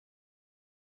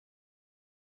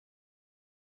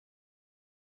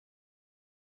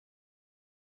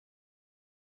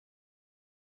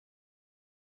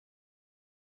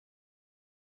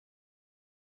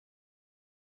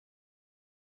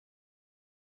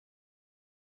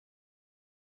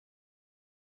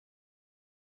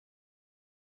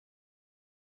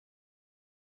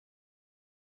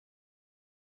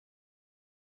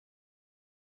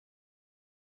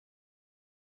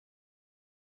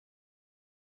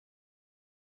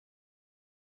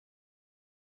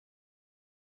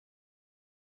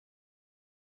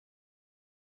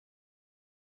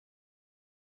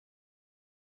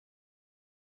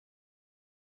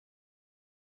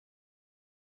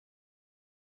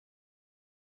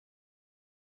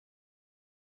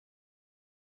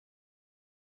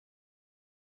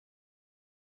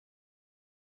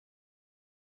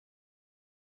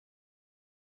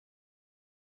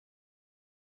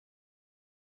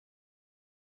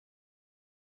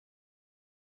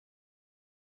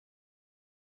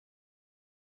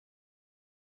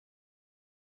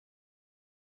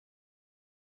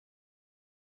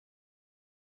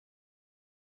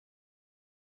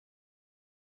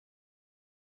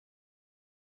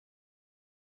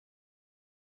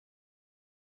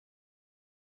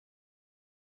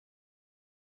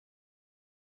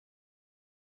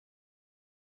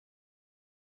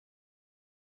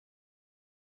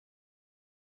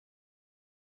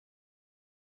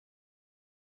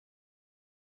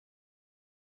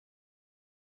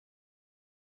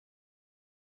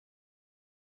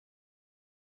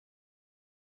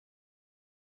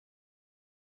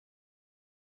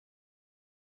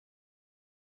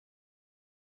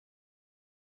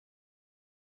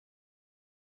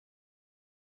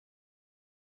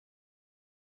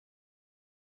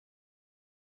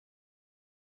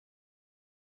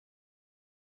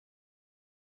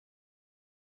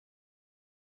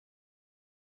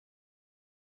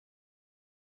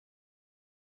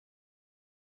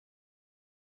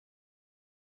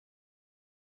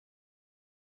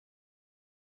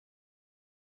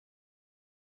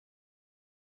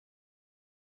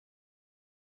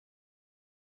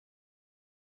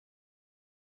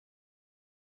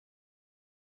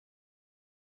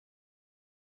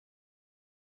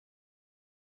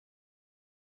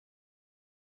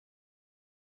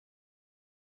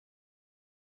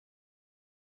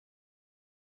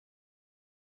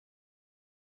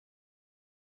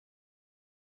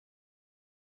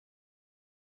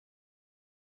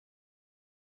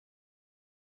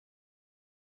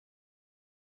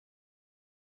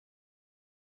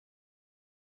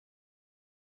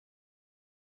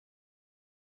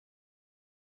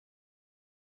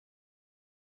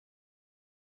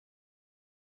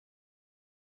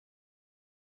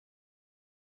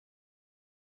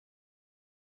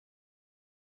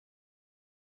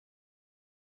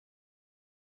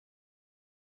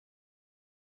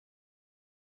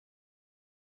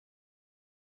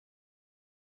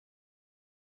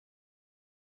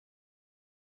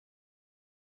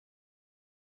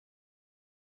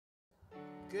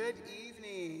Good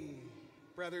evening,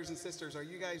 brothers and sisters. Are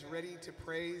you guys ready to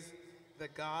praise the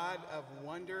God of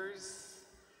wonders,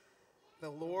 the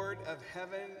Lord of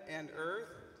heaven and earth?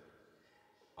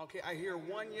 Okay, I hear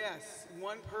one yes,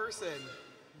 one person.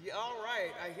 Yeah, all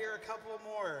right, I hear a couple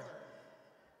more.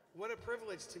 What a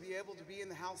privilege to be able to be in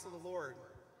the house of the Lord.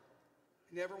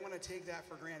 I never want to take that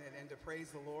for granted and to praise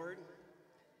the Lord.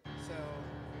 So,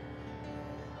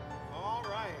 all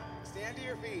right, stand to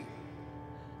your feet.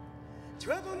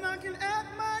 Trouble knocking at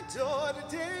my door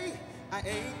today, I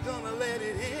ain't gonna let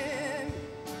it in.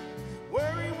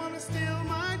 Worry wanna steal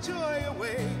my joy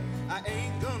away, I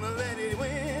ain't gonna let it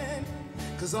win.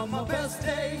 Cause on my best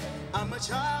day, I'm a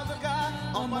child of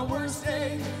God. On my worst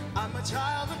day, I'm a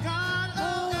child of God.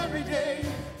 Oh, every day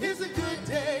is a good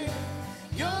day.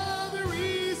 You're the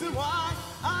reason why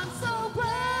I'm so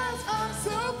blessed, I'm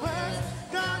so blessed.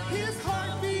 Got his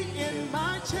heartbeat in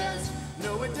my chest.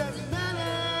 No, it doesn't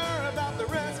matter about the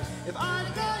rest. If I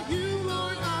got you,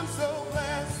 Lord, I'm so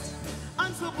blessed.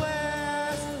 I'm so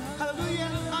blessed. Hallelujah,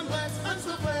 I'm blessed, I'm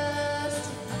so blessed.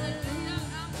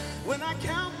 When I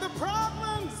count the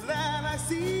problems that I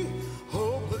see,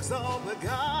 hope looks all but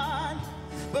gone.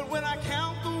 But when I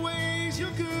count the ways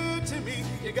you're good to me,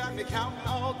 you got me counting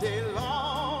all day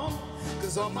long.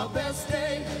 Cause on my best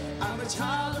day, I'm a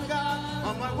child of God.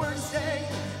 On my worst day,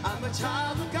 I'm a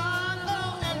child of God.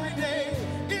 Oh, every day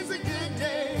is a good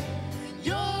day.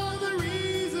 You're the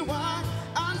reason why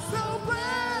I'm so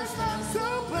blessed, I'm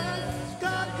so blessed.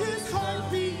 Got his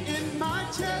heartbeat in my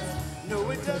chest. No,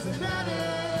 it doesn't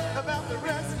matter about the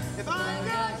rest. If I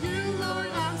got you, Lord,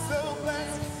 I'm so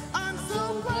blessed. I'm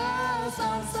so blessed,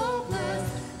 I'm so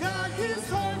blessed. Got his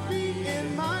heartbeat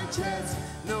in my chest.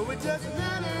 No, it doesn't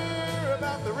matter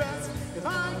about the rest. If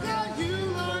I got you,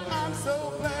 Lord, I'm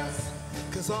so blessed.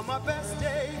 Cause on my best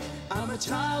day, I'm a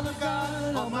child of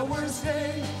God. On my worst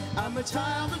day, I'm a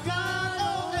child of God.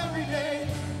 Oh, every day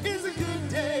is a good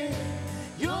day.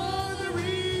 You're the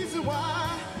reason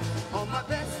why. On my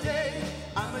best day,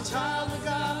 I'm a child of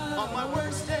God. On my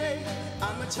worst day,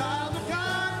 I'm a child of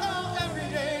God. Oh, every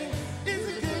day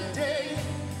is a good day.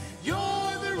 You're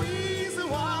the reason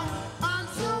why I'm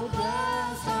so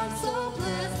blessed, I'm so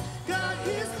blessed. Got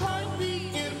his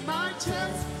heartbeat in my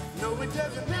chest. No, it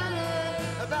doesn't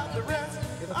matter about the rest.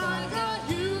 If I got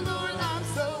you, Lord, I'm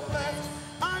so blessed.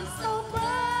 I'm so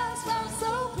blessed, I'm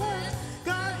so blessed.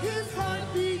 Got his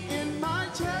heartbeat in my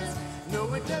chest.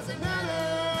 No, it doesn't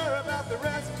matter about the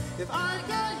rest. If I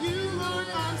got you, Lord,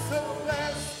 I'm so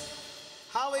blessed.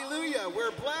 Hallelujah,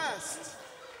 we're blessed.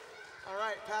 All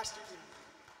right, Pastor.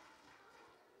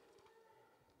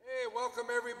 Hey, welcome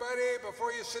everybody.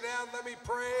 Before you sit down, let me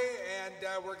pray,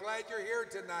 and we're glad you're here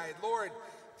tonight. Lord,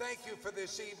 thank you for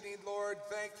this evening, Lord.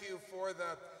 Thank you for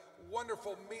the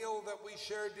wonderful meal that we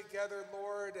shared together,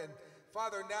 Lord. And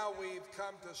Father, now we've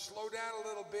come to slow down a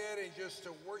little bit and just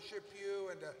to worship you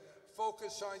and to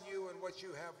focus on you and what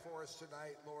you have for us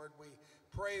tonight, Lord. We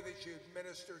pray that you'd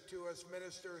minister to us,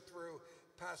 minister through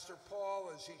Pastor Paul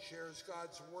as he shares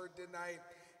God's word tonight.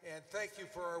 And thank you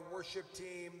for our worship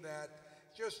team that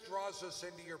just draws us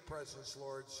into your presence,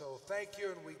 Lord. So thank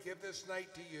you, and we give this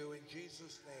night to you in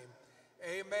Jesus' name.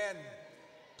 Amen.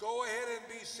 Go ahead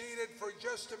and be seated for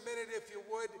just a minute if you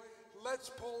would. Let's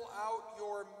pull out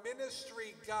your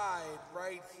ministry guide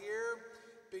right here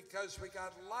because we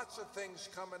got lots of things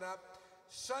coming up.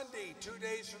 Sunday, 2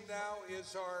 days from now,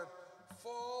 is our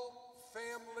fall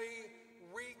family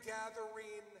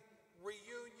regathering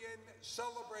reunion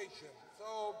celebration.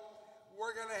 So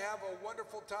we're going to have a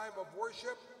wonderful time of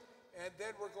worship, and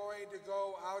then we're going to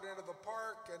go out into the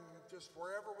park and just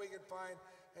wherever we can find,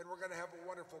 and we're going to have a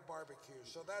wonderful barbecue.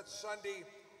 So that's Sunday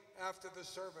after the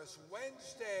service.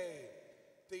 Wednesday,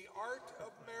 the art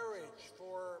of marriage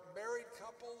for married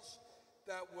couples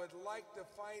that would like to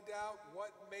find out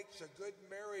what makes a good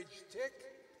marriage tick.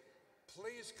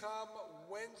 Please come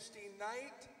Wednesday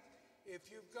night. If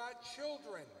you've got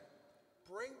children,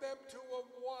 bring them to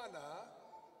Awana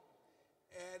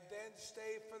and then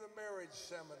stay for the marriage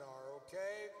seminar,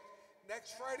 okay?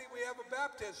 Next Friday we have a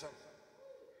baptism.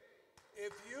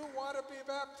 If you want to be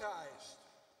baptized,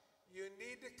 you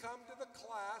need to come to the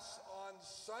class on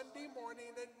Sunday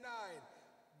morning at 9.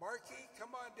 Marky,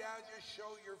 come on down, just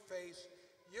show your face.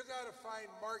 You got to find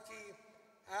Marky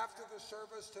after the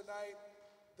service tonight.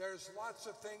 There's lots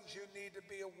of things you need to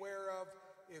be aware of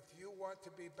if you want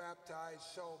to be baptized.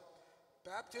 So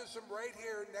baptism right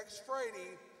here next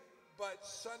Friday, but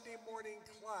Sunday morning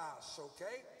class,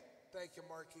 okay? Thank you,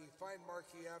 Marky. Find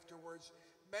Marky afterwards.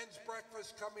 Men's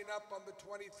breakfast coming up on the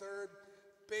 23rd.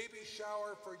 Baby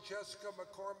shower for Jessica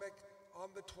McCormick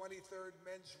on the 23rd.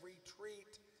 Men's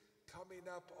retreat coming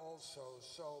up also.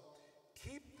 So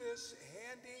keep this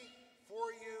handy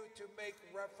for you to make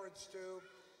reference to.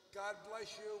 God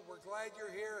bless you. We're glad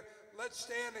you're here. Let's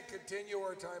stand and continue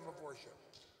our time of worship.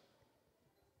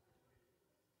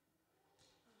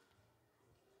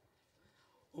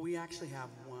 We actually have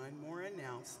one more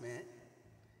announcement.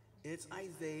 It's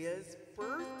Isaiah's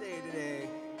birthday today.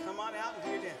 Come on out and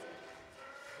do your dance.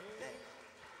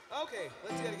 Okay,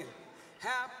 let's do it again.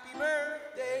 Happy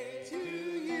birthday to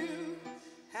you.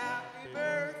 Happy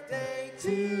birthday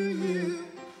to you.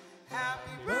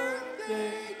 Happy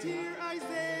birthday, dear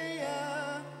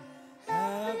Isaiah.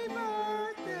 Happy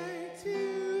birthday to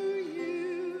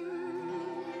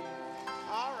you.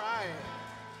 All right.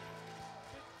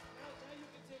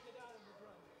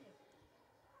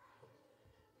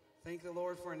 Thank the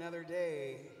Lord for another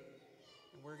day.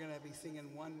 And we're going to be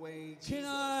singing One Way Jesus. Can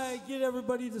I get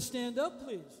everybody to stand up,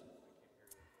 please?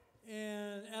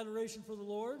 And adoration for the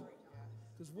Lord.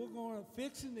 Because we're going to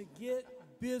fixing to get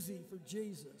busy for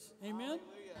Jesus. Amen?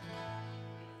 Hallelujah.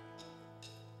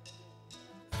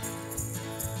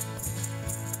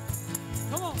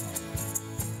 Come on.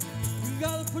 You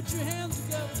got to put your hands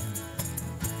together.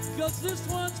 Because this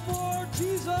one's for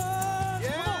Jesus.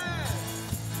 Yeah. Come on.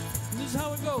 And this is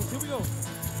how it goes. Here we go.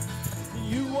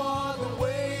 You are the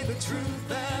way, the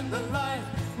truth, and the life.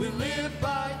 We live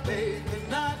by faith and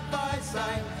not by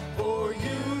sight. For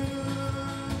you,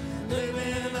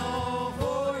 living all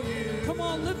for you. Come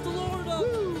on, lift the Lord up.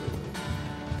 Woo.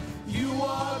 You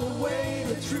are the way,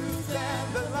 the truth,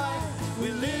 and the life.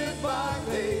 We live by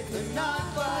faith and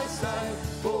not by sight.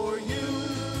 For you,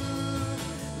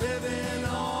 living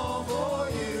all for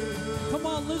you. Come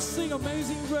on, let's sing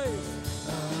Amazing Grace.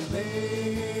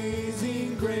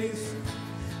 Amazing grace,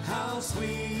 how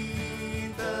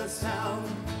sweet the sound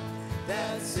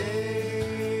that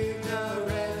saved a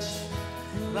wretch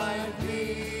like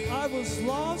me. I was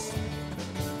lost,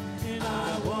 and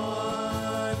I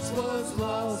once was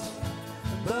lost,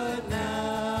 but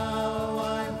now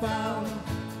I'm found.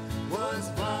 Was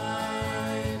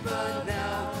blind, but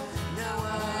now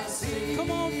I see.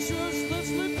 Come on, church, let's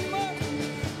lift him up.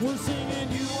 We're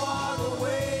singing, You are the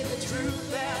way, the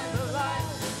truth, and the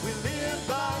life. We live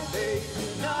by faith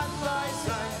and not by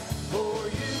sight. For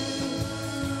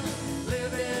you,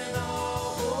 living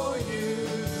all for you.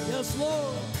 yes,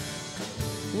 Lord.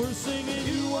 We're singing,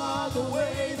 You are the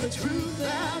way, the truth,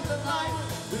 and the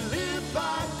life. We live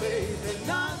by faith and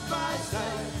not by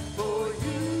sight. For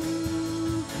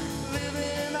you,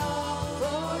 living all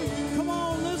for you. come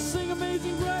on, let's sing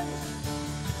Amazing Grace.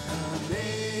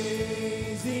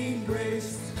 Amazing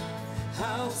grace,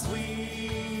 how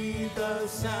sweet the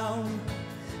sound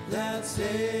that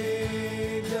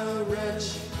saved a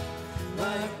wretch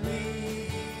like me.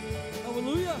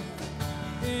 Hallelujah.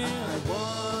 I And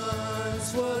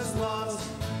once was lost,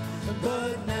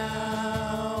 but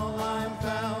now I'm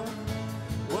found.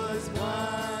 Was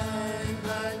blind,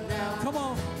 but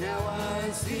now I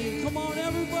see. come on,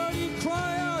 everybody,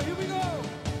 cry out. Here we go.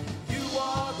 You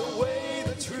are the way,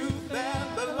 the truth,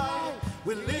 and the life.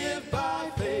 We live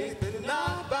by faith and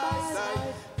not by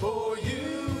sight. For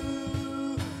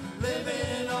you,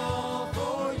 living all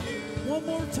for you. One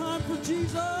more time for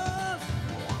Jesus.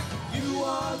 You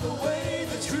are the way,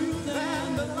 the truth,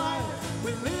 and the life.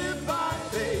 We live by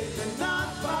faith and not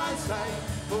by sight.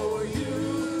 For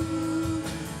you,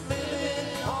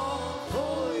 living all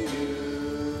for you.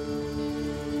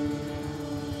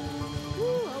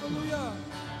 Woo, hallelujah.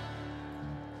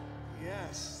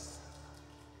 Yes.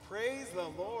 Praise the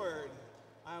Lord.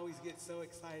 I always get so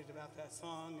excited about that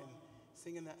song, and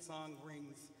singing that song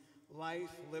brings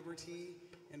life, liberty,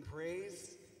 and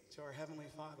praise to our Heavenly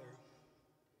Father.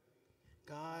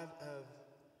 God of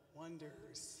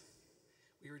wonders.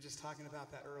 We were just talking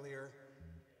about that earlier,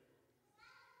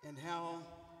 and how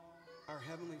our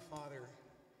Heavenly Father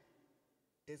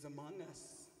is among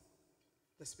us.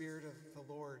 The Spirit of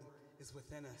the Lord is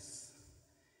within us.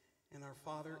 And our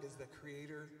Father is the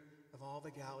creator of all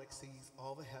the galaxies,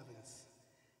 all the heavens.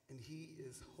 And he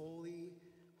is holy,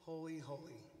 holy,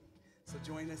 holy. So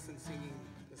join us in singing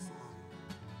this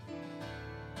song.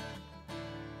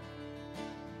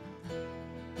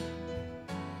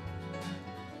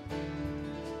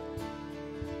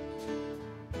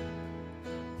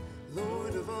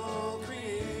 Lord of all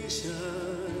creation,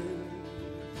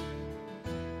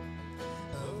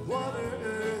 of water,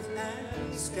 earth,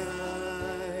 and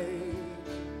sky,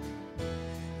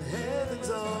 the heavens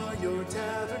are your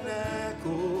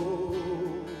tabernacle.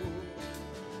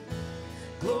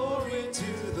 Glory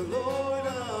to the Lord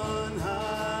on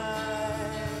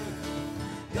high.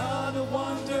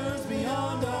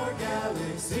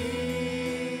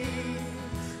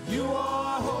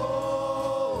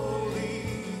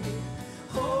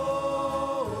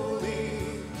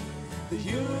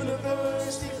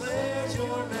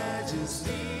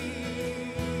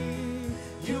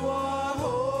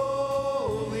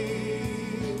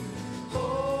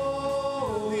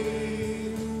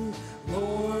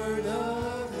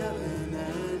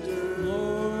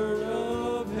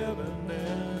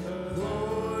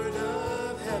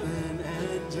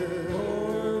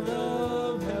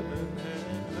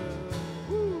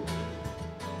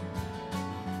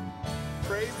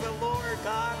 Praise the Lord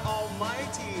God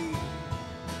Almighty.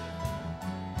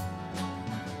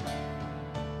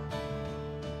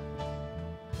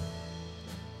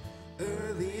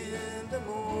 Early in the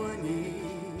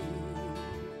morning,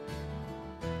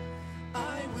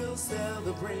 I will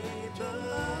celebrate the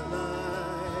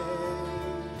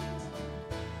light.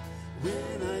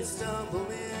 When I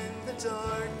stumble in the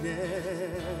darkness,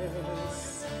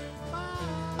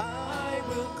 I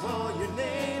will call your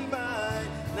name by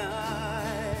night.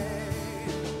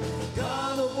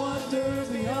 God of wonders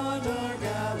beyond our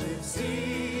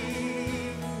galaxy,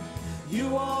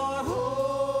 you are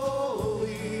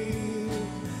holy,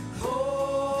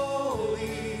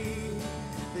 holy.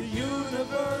 The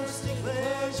universe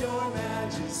declares your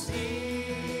majesty.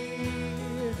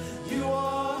 You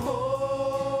are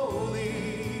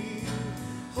holy,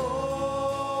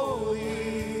 holy,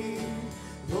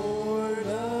 Lord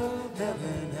of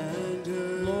heaven and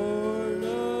earth. Lord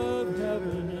of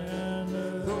heaven and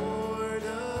earth. Lord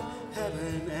of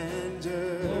heaven and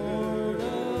earth. Lord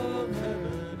of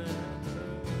heaven and earth.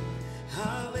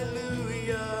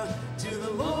 Hallelujah to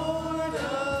the Lord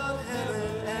of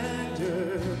heaven and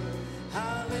earth.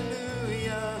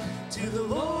 Hallelujah to the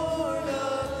Lord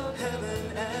of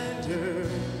heaven and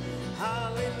earth.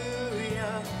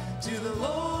 Hallelujah to the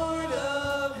Lord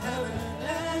of heaven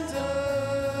and earth.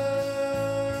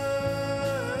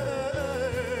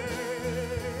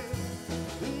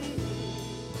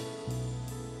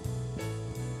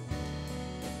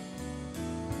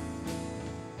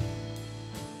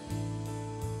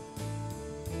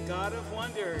 God of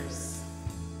wonders,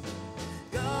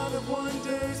 God of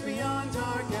wonders beyond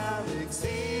our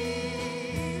galaxy,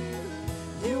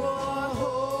 you are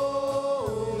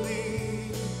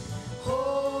holy,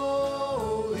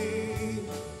 holy.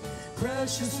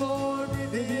 Precious Lord,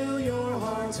 reveal your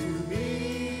heart to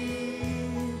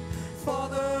me.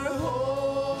 Father,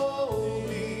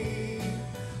 holy,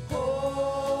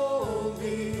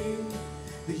 holy.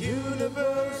 The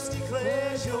universe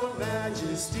declares your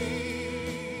majesty.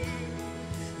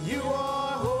 You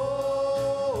are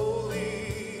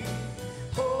holy,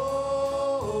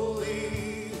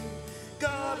 holy.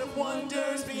 God of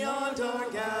wonders beyond our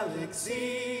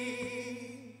galaxy.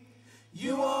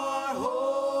 You are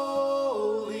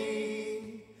holy,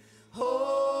 holy.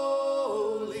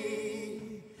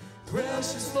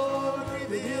 Precious Lord,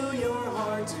 reveal your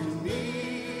heart to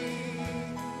me.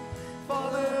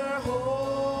 Father,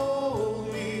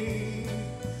 holy,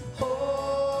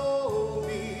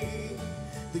 holy.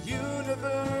 The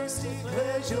universe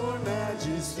declares your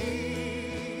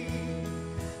majesty.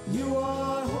 You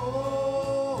are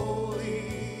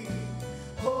holy,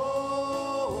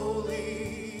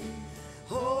 holy,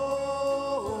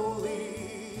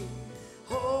 holy,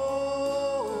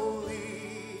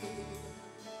 holy.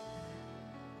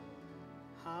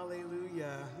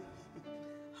 Hallelujah.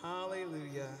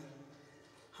 Hallelujah.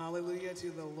 Hallelujah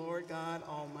to the Lord God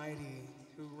Almighty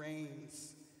who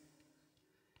reigns.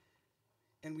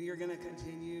 And we are going to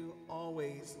continue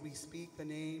always. We speak the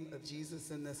name of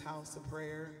Jesus in this house of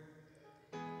prayer.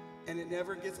 And it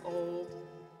never gets old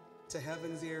to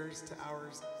heaven's ears, to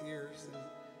our ears. And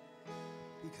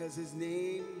because his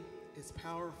name is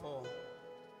powerful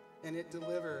and it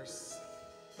delivers.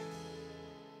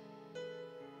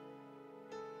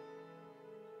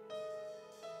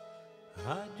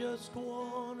 I just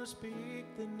want to speak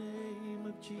the name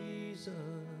of Jesus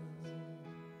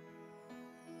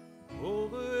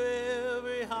over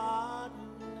every heart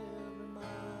and every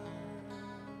mind.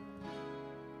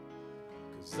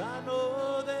 'Cause I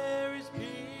know there is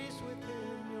peace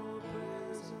within your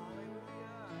presence.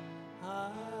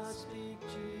 I speak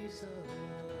Jesus.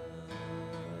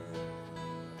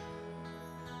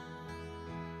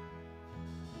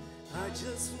 I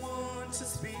just want to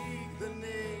speak the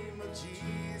name of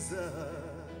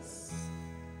Jesus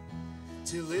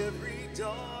till every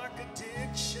dark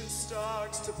addiction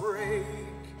starts to break,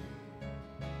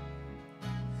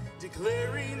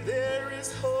 declaring there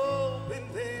is hope and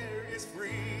there is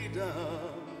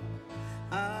freedom.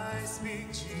 I speak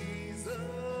Jesus.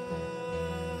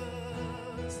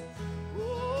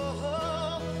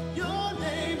 Oh, your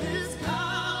name is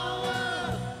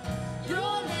power.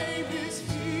 Your name is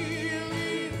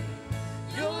healing.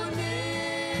 Your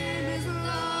name is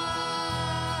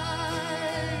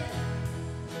life.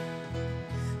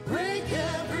 Break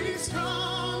every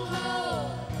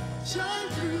stronghold. Shine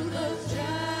through the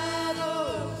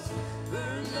shadows.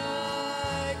 Burn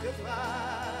like a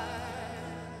fire.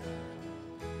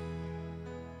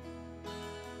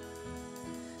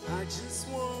 I just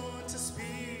want to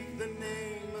speak the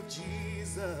name of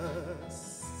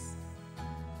Jesus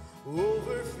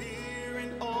over fear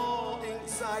and all anxiety.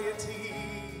 anxiety.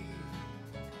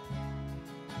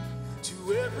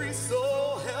 To every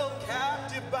soul held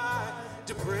captive by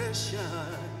depression,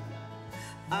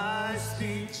 I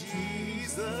speak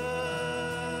Jesus.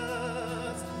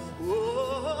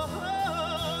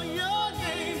 Oh, your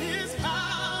name is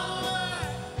power.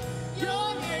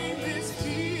 Your name is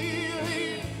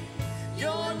healing.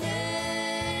 Your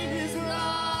name is life.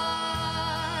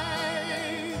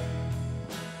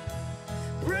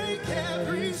 Break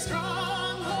every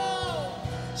stronghold.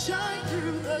 Shine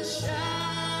through the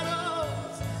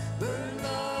shadows. Burn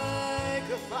like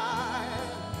a fire.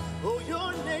 Oh,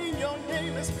 your name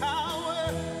is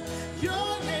power.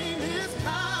 Your name is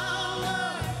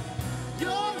power.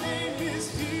 Your name is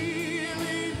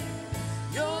healing.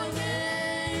 Your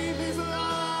name is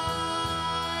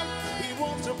life. He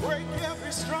wants to break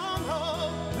every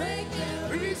stronghold. Break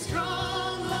every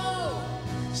stronghold.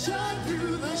 Shine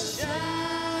through the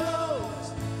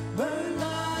shadows. Burn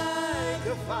like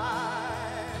a fire.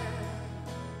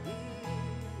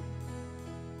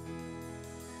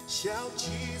 Shout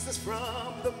Jesus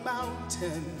from the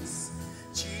mountains,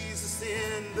 Jesus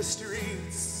in the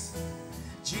streets,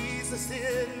 Jesus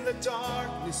in the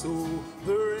darkness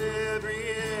over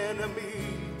every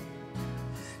enemy,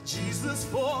 Jesus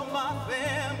for my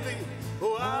family.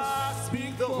 Oh, I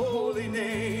speak the holy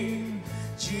name,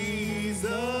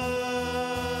 Jesus.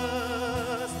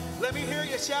 Let me hear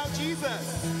you shout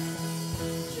Jesus.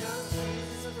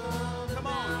 Come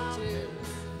on.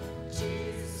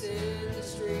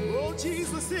 Oh,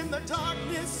 Jesus in the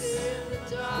darkness,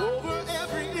 over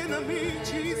every enemy,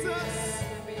 Jesus.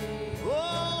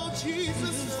 Oh,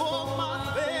 Jesus for my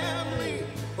family.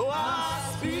 Oh,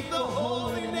 I speak the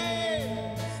holy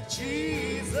name,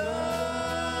 Jesus.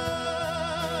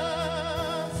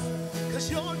 'Cause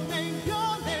your name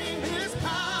is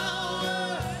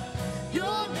power.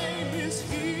 Your name is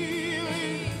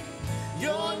healing.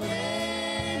 Your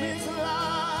name is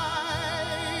life.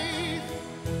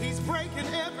 He's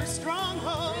breaking every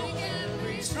stronghold.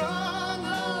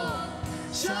 Stronghold.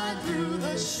 Shine through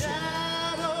the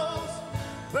shadows.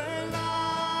 Burn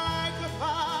like a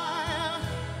fire.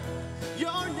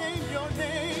 Your name, your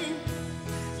name.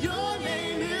 Your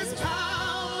name is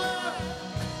power.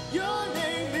 Your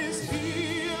name is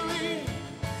healing.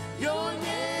 Your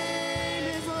name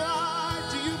is life.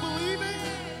 Do you believe it?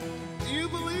 Do you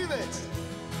believe it?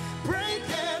 Break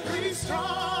every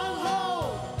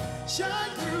stronghold.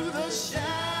 Shine through the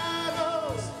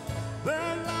shadows.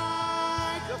 Burn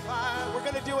like a fire. We're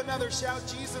going to do another shout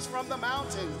Jesus from the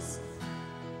mountains.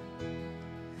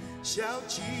 Shout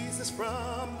Jesus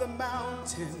from the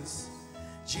mountains.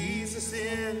 Jesus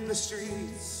in the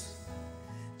streets.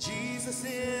 Jesus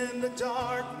in the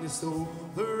darkness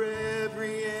over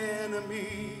every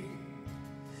enemy.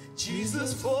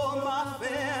 Jesus for my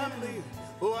family.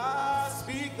 Oh, I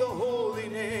speak the holy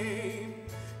name,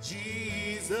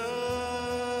 Jesus.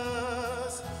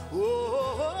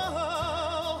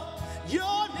 Oh,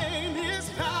 your name is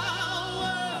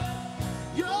power.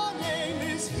 Your name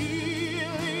is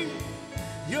healing.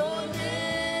 Your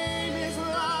name is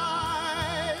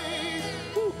life.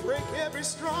 Ooh, break every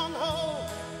stronghold.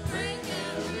 Break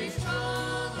every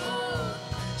stronghold.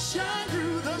 Shine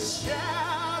through the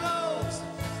shadows.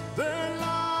 Burn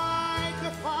like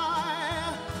a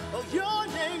fire. Oh, your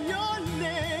name, your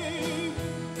name.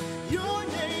 Your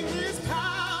name is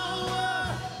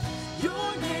power.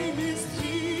 Your name is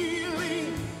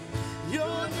healing.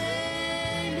 Your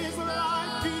name is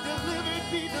life.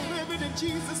 Be delivered in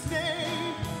Jesus'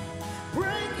 name.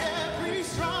 Break every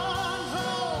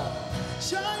stronghold.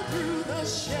 Shine through the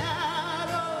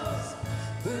shadows.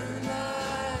 Burn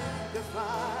like a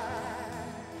fire.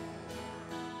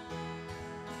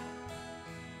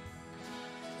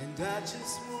 And I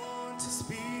just want to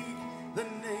speak the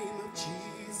name of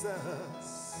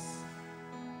Jesus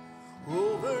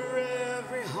over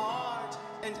every heart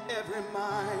and every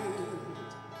mind.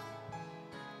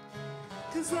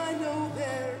 'Cause I know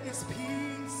there is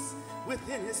peace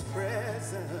within his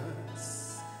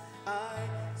presence. I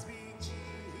speak Jesus.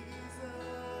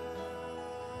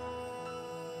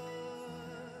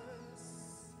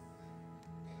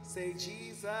 Say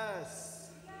Jesus.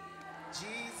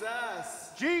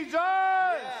 Jesus. Jesus!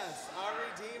 Yes, our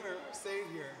Redeemer,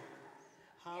 Savior.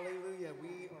 Hallelujah.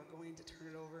 We are going to turn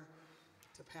it over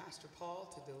to Pastor Paul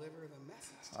to deliver the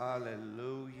message.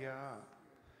 Hallelujah.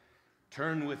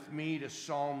 Turn with me to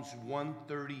Psalms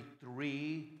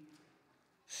 133.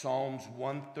 Psalms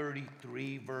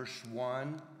 133, verse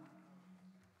 1.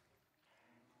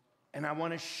 And I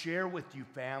want to share with you,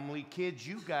 family. Kids,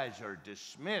 you guys are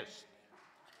dismissed.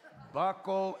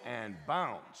 Buckle and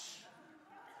bounce.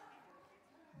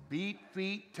 Beat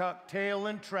feet, tuck tail,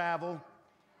 and travel.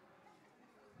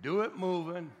 Do it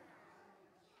moving.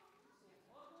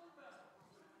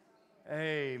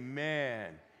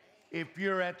 Amen. If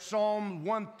you're at Psalm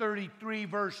 133,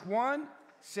 verse 1,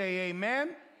 say amen.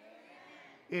 Amen.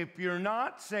 If you're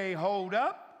not, say hold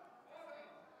up.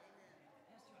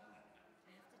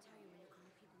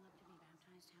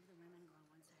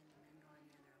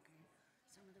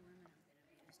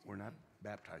 We're not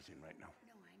baptizing right now.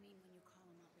 No, I mean when you call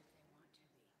them up if they want to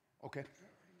be. Okay.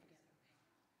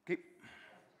 Okay.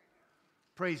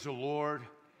 Praise the Lord.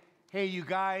 Hey, you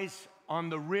guys, on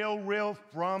the real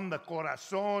from the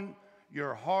corazon,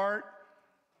 your heart,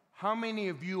 how many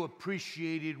of you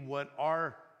appreciated what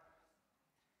our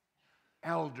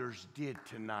elders did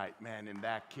tonight, man, in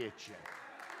that kitchen?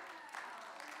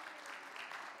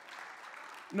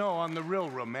 No, on the real,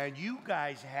 man, you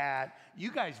guys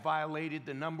violated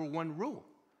the #1 rule.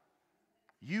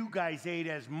 You guys ate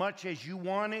as much as you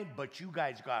wanted, but you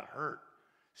guys got hurt.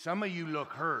 Some of you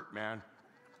look hurt, man.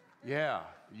 Yeah,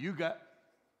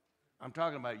 I'm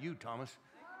talking about you, Thomas.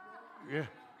 Yeah,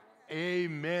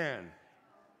 amen.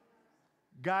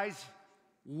 Guys,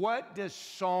 what does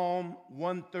Psalm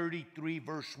 133,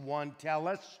 verse 1 tell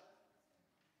us?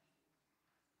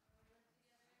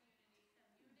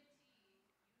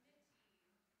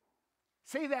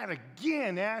 Say that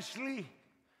again, Ashley.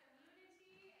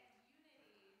 Community and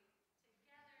unity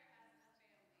together as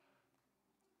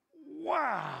a family.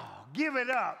 Wow, give it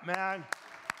up, man.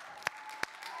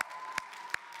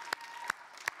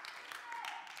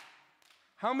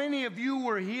 How many of you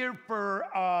were here for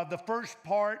the first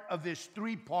part of this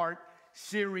 3-part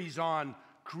series on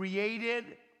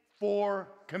created for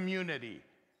community?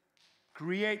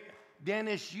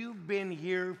 Dennis, you've been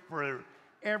here for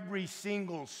every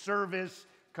single service,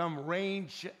 come rain.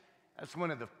 That's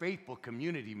one of the faithful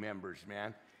community members,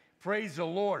 man. Praise the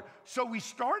Lord. So we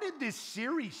started this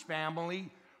series,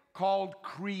 family, called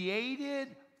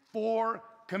Created for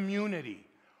Community.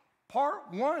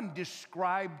 Part 1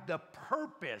 described the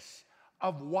purpose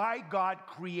of why God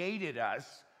created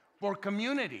us for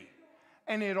community.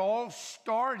 And it all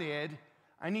started,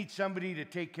 I need somebody to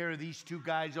take care of these 2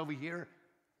 guys over here.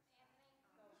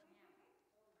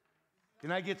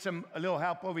 Can I get a little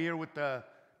help over here with the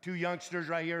 2 youngsters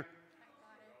right here?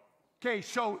 Okay,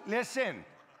 so listen.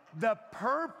 The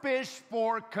purpose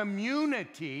for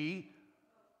community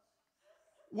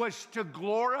was to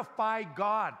glorify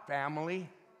God, family.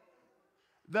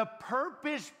 The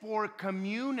purpose for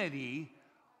community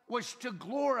was to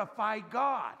glorify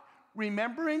God.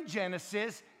 Remember in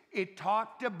Genesis, it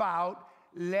talked about,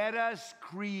 let us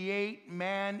create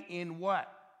man in what?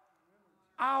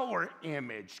 Our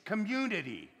image,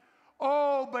 community.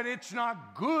 Oh, but it's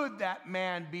not good that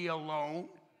man be alone.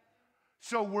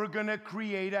 So we're going to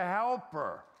create a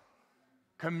helper,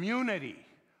 community.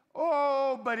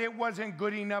 Oh, but it wasn't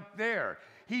good enough there.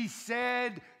 He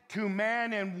said to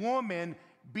man and woman,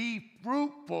 be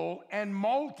fruitful and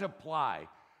multiply,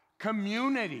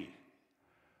 community.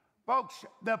 Folks,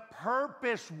 the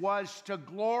purpose was to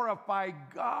glorify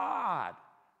God.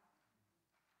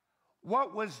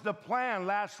 What was the plan?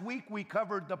 Last week we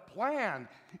covered the plan.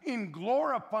 In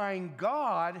glorifying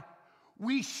God,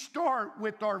 we start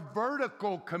with our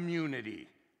vertical community,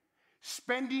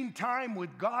 spending time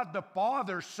with God the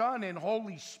Father, Son, and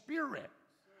Holy Spirit,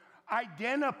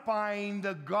 identifying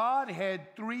the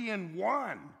Godhead 3 in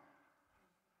 1.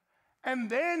 And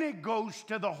then it goes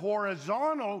to the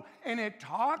horizontal, and it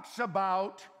talks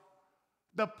about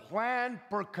the plan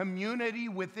for community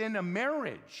within a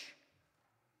marriage.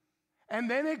 And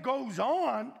then it goes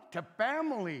on to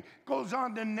family, goes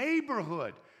on to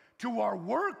neighborhood, to our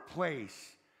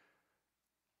workplace,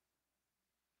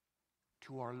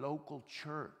 to our local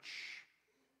church.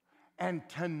 And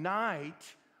tonight,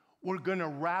 we're going to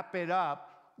wrap it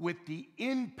up with the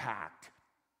impact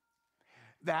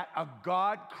that a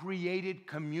God-created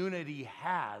community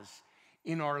has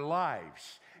in our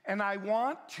lives. And I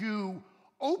want to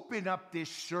open up this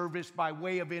service by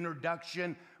way of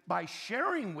introduction by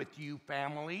sharing with you,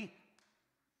 family,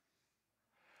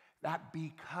 that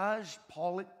because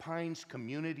Pollock Pines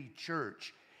Community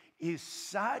Church is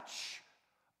such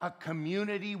a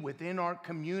community within our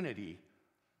community,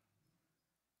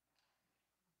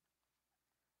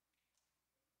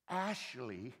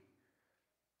 Ashley,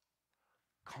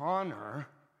 Connor,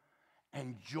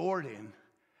 and Jordan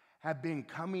have been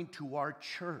coming to our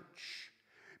church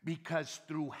because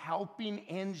through helping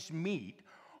ends meet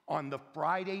on the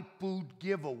Friday food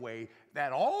giveaway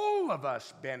that all of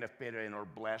us benefit and are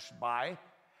blessed by,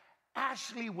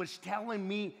 Ashley was telling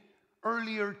me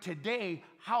earlier today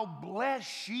how blessed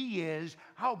she is,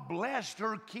 how blessed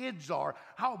her kids are,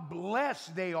 how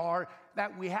blessed they are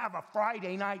that we have a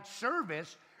Friday night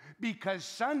service, because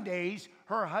Sundays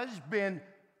her husband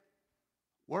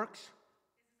works.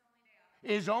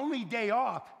 His only day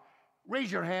off.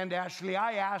 Raise your hand, Ashley.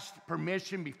 I asked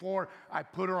permission before I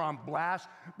put her on blast.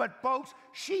 But folks,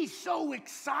 she's so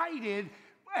excited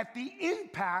at the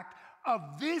impact of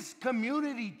this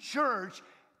community church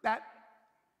that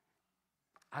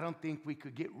I don't think we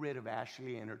could get rid of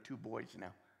Ashley and her two boys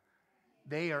now.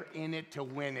 They are in it to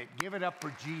win it. Give it up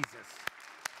for Jesus.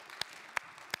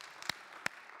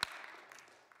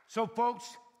 So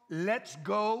folks, let's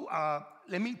go.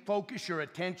 Let me focus your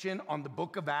attention on the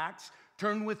book of Acts.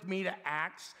 Turn with me to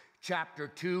Acts chapter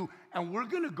 2, and we're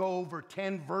going to go over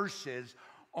 10 verses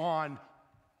on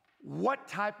what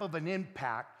type of an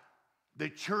impact the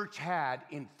church had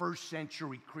in first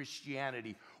century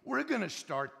Christianity. We're going to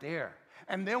start there,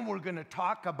 and then we're going to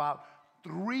talk about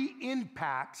 3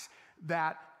 impacts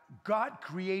that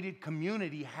God-created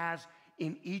community has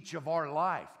in each of our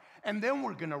life. And then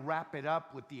we're going to wrap it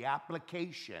up with the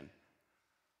application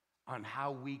on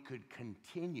how we could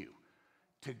continue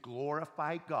to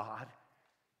glorify God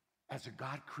as a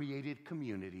God-created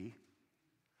community,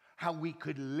 how we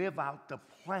could live out the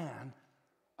plan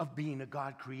of being a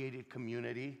God-created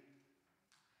community,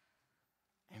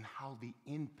 and how the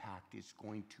impact is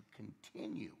going to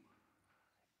continue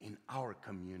in our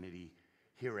community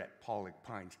here at Pollock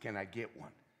Pines. Can I get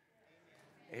one?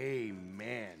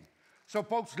 Amen. So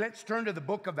folks, let's turn to the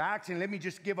book of Acts, and let me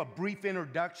just give a brief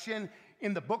introduction.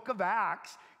 In the book of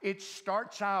Acts, it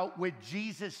starts out with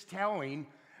Jesus telling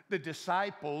the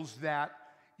disciples that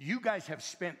you guys have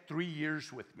spent 3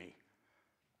 years with me.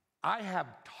 I have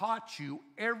taught you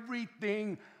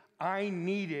everything I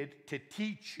needed to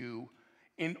teach you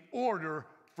in order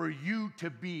for you to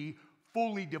be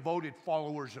fully devoted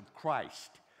followers of Christ.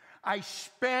 I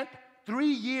spent 3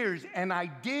 years, and I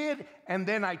did, and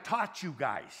then I taught you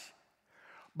guys.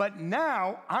 But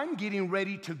now I'm getting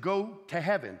ready to go to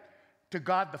heaven, to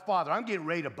God the Father. I'm getting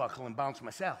ready to buckle and bounce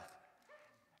myself.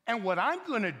 And what I'm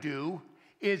going to do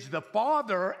is the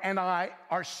Father and I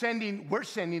we're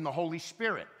sending the Holy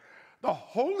Spirit. The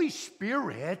Holy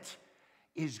Spirit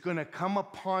is going to come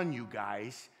upon you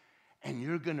guys, and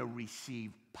you're going to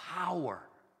receive power.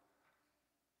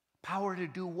 Power to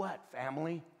do what,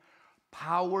 family?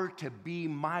 Power to be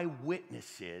my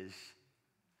witnesses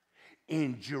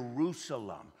in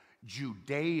Jerusalem,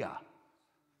 Judea,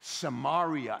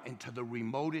 Samaria, and to the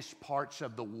remotest parts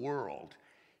of the world.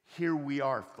 Here we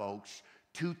are, folks,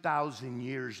 2,000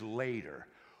 years later,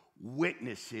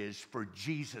 witnesses for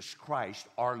Jesus Christ,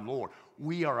 our Lord.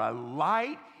 We are a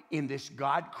light in this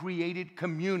God-created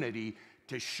community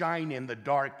to shine in the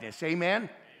darkness. Amen?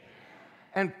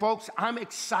 And folks, I'm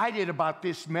excited about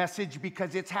this message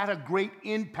because it's had a great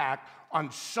impact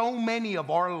on so many of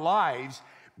our lives,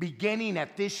 beginning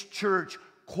at this church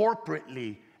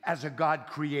corporately as a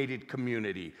God-created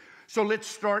community. So let's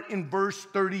start in verse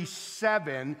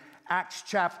 37, Acts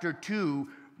chapter 2,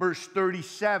 verse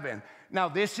 37. Now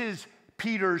this is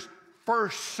Peter's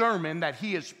first sermon that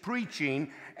he is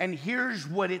preaching, and here's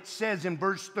what it says in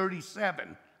verse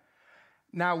 37.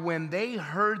 Now when they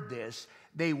heard this,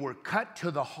 they were cut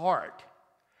to the heart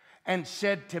and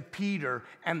said to Peter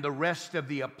and the rest of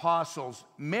the apostles,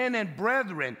 "Men and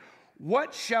brethren,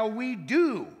 what shall we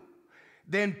do?"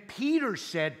 Then Peter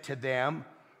said to them,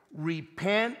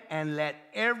 "Repent and let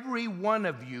every one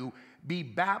of you be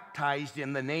baptized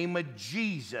in the name of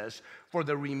Jesus for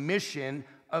the remission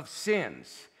of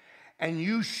sins. And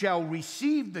you shall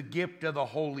receive the gift of the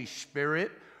Holy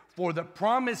Spirit, for the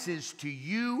promise is to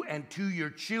you and to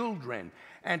your children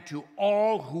and to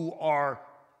all who are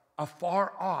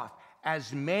afar off,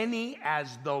 as many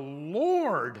as the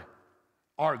Lord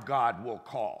our God will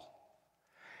call."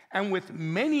 And with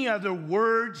many other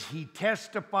words he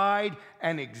testified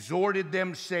and exhorted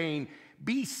them, saying,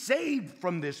 "Be saved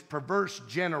from this perverse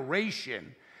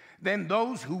generation." Then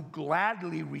those who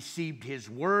gladly received his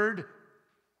word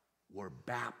were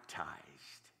baptized.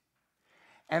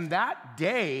 And that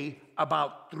day,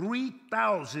 about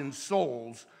 3,000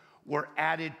 souls were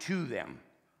added to them.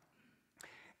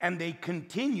 And they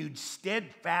continued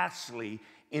steadfastly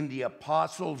in the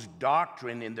apostles'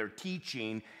 doctrine, in their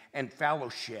teaching and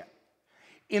fellowship,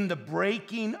 in the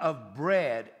breaking of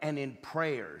bread and in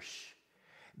prayers.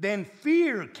 Then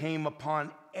fear came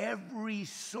upon every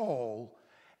soul,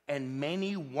 and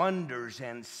many wonders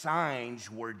and signs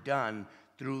were done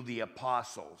through the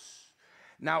apostles.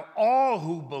 Now all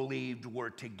who believed were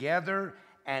together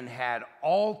and had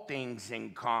all things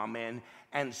in common,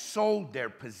 and sold their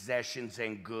possessions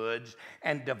and goods,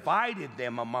 and divided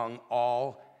them among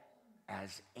all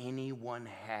as anyone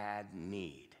had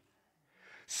need.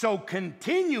 So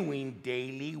continuing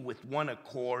daily with one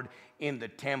accord in the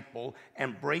temple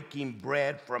and breaking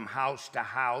bread from house to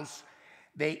house,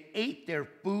 they ate their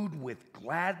food with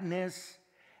gladness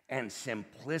and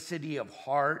simplicity of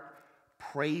heart,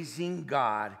 praising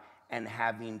God and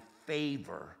having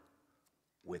favor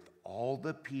with all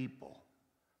the people.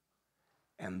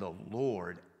 And the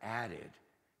Lord added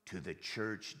to the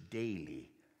church daily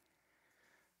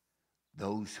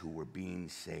those who were being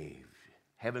saved.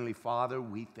 Heavenly Father,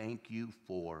 we thank you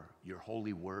for your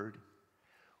holy word.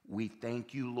 We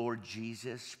thank you, Lord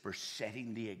Jesus, for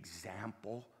setting the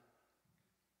example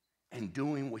and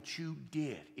doing what you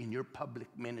did in your public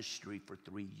ministry for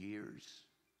 3 years.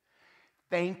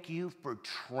 Thank you for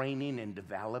training and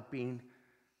developing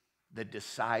the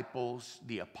disciples,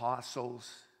 the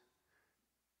apostles.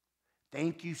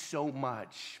 Thank you so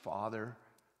much, Father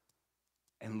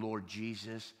and Lord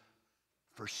Jesus,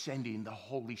 for sending the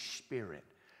Holy Spirit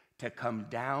to come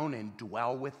down and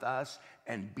dwell with us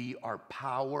and be our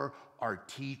power, our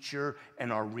teacher,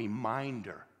 and our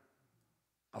reminder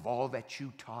of all that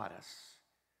you taught us,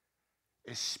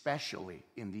 especially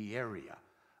in the area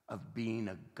of being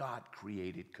a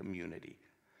God-created community.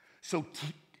 So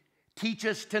teach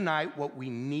us tonight what we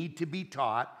need to be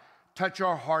taught, touch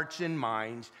our hearts and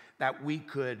minds that we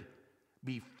could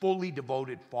be fully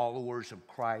devoted followers of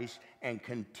Christ and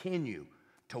continue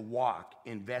to walk,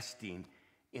 investing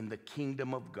in the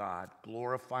kingdom of God,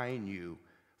 glorifying you.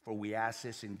 For we ask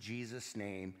this in Jesus'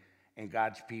 name. And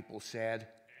God's people said,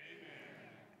 amen.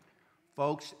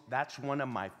 Folks, that's one of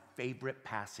my favorite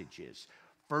passages.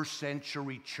 First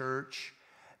century church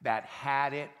that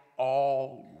had it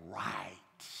all right.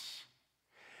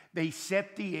 They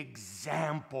set the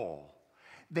example.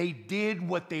 They did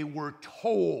what they were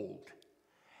told.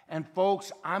 And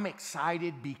folks, I'm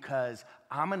excited because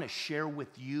I'm going to share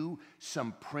with you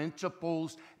some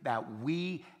principles that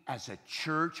we as a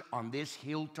church on this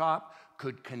hilltop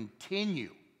could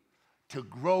continue to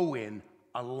grow in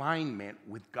alignment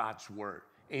with God's word.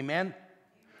 Amen?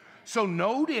 So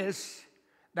notice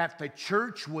that the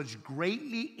church was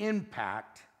greatly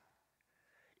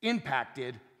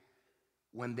impacted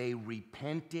when they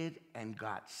repented and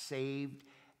got saved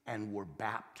and were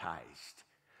baptized.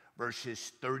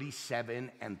 Verses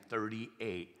 37 and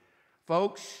 38.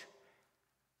 Folks,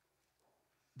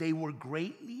 they were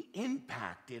greatly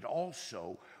impacted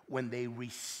also when they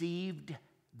received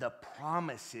the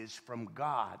promises from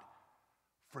God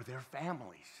for their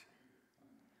families.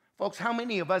 Folks, how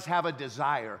many of us have a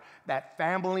desire that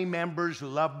family members,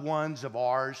 loved ones of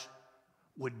ours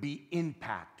would be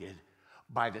impacted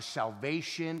by the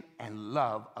salvation and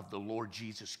love of the Lord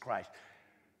Jesus Christ?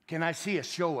 Can I see a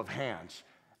show of hands?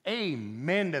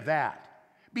 Amen to that.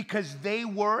 Because they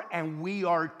were, and we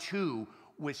are too,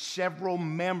 with several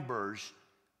members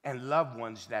and loved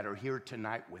ones that are here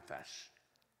tonight with us.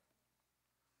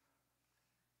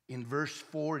 In verse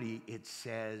 40, it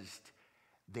says,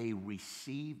 they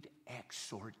received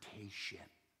exhortation.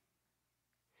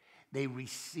 They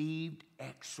received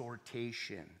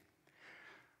exhortation.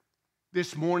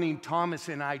 This morning, Thomas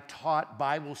and I taught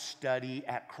Bible study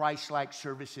at Christ-like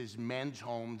Services men's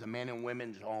home, the men and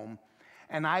women's home.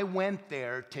 And I went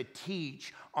there to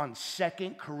teach on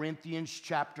 2 Corinthians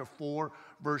chapter 4,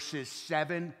 verses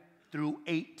 7 through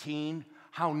 18,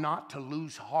 how not to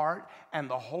lose heart. And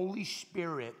the Holy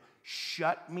Spirit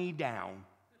shut me down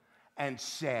and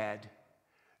said,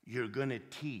 you're going to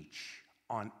teach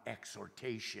on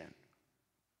exhortation.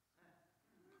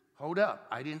 Hold up.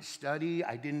 I didn't study.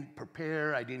 I didn't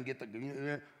prepare. I didn't get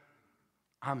the...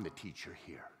 I'm the teacher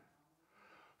here.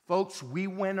 Folks, we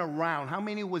went around. How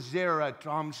many was there,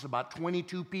 Thomas? About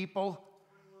 22 people?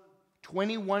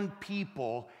 21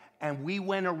 people. And we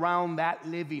went around that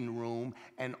living room,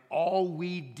 and all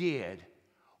we did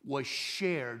was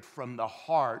shared from the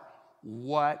heart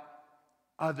what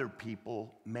other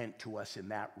people meant to us in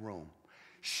that room.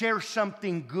 Share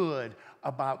something good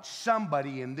about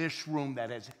somebody in this room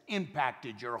that has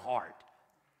impacted your heart.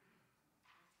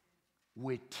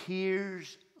 With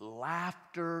tears,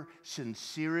 laughter,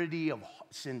 sincerity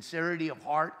of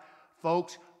heart,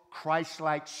 folks,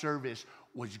 Christ-like service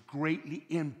was greatly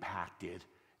impacted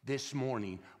this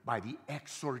morning by the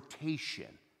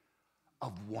exhortation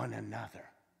of one another.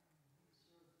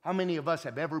 How many of us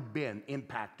have ever been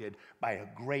impacted by a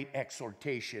great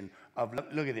exhortation of,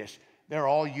 look at this, they're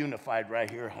all unified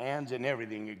right here, hands and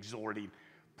everything exhorting.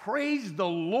 Praise the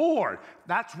Lord.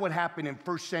 That's what happened in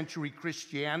first century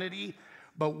Christianity.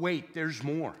 But wait, there's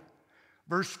more.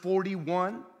 Verse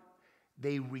 41,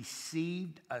 they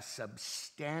received a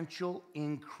substantial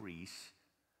increase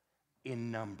in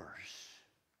numbers.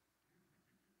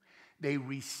 They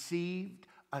received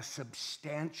a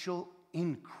substantial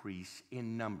increase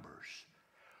in numbers.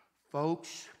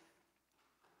 Folks,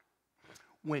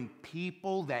 when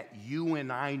people that you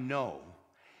and I know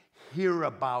hear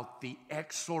about the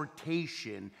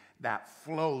exhortation that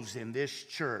flows in this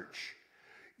church,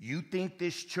 you think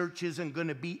this church isn't going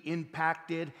to be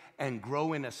impacted and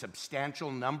grow in a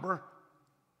substantial number?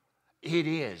 It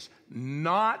is,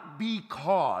 not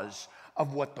because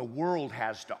of what the world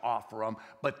has to offer them,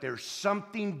 but there's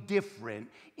something different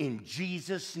in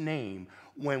Jesus' name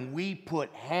when we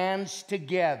put hands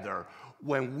together,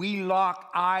 when we lock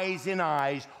eyes in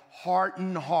eyes, heart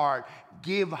in heart,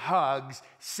 give hugs,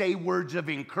 say words of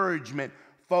encouragement.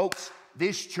 Folks,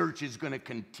 this church is going to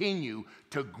continue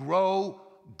to grow,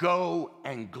 go,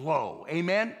 and glow.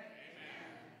 Amen? Amen.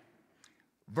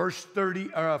 Verse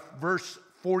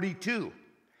 42.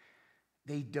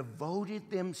 They devoted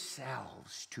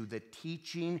themselves to the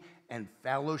teaching and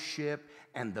fellowship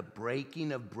and the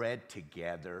breaking of bread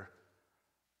together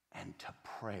and to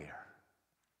prayer.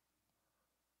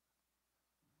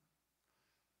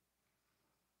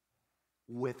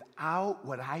 Without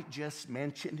what I just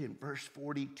mentioned in verse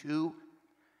 42,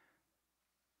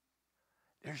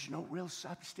 there's no real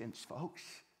substance, folks.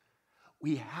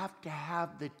 We have to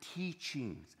have the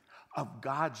teachings of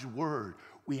God's word.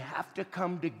 We have to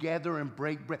come together and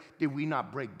break bread. Did we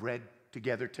not break bread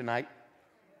together tonight?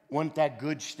 Wasn't that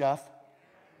good stuff?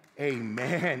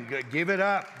 Amen. Good. Give it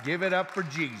up. Give it up for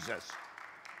Jesus.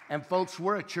 And folks,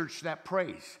 we're a church that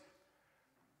prays.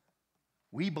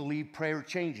 We believe prayer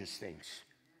changes things.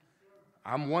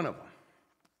 I'm one of them.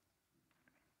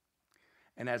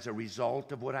 And as a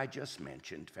result of what I just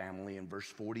mentioned, family, in verse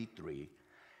 43,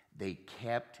 they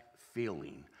kept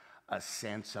feeling a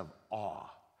sense of awe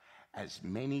as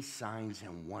many signs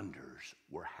and wonders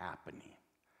were happening.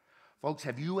 Folks,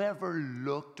 have you ever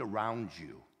looked around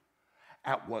you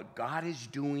at what God is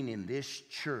doing in this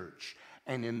church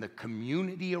and in the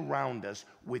community around us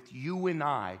with you and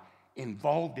I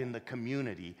involved in the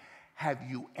community? Have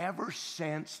you ever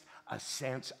sensed a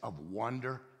sense of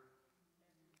wonder?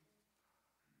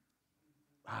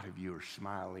 A lot of you are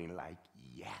smiling like,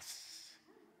 yes.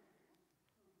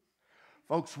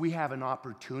 Folks, we have an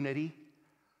opportunity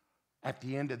at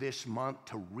the end of this month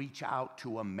to reach out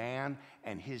to a man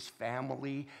and his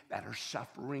family that are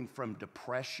suffering from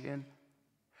depression,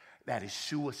 that is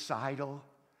suicidal.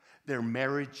 Their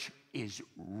marriage is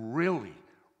really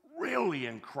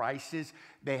in crisis.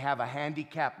 They have a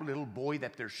handicapped little boy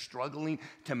that they're struggling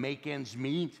to make ends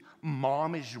meet.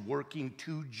 Mom is working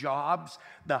 2 jobs.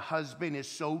 The husband is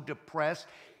so depressed,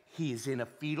 he is in a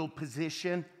fetal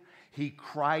position. He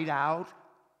cried out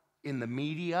in the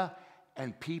media,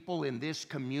 and people in this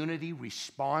community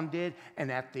responded.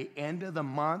 And at the end of the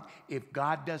month, if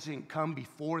God doesn't come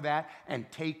before that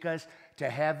and take us to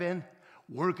heaven,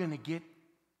 we're going to get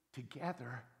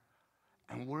together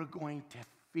and we're going to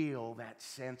feel that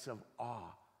sense of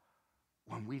awe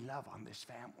when we love on this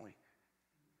family.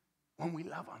 When we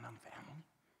love on them, family.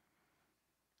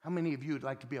 How many of you would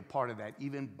like to be a part of that,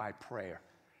 even by prayer?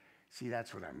 See,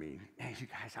 that's what I mean. Hey, you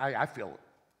guys, I feel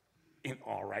in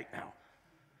awe right now.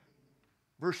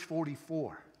 Verse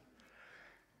 44.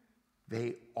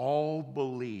 They all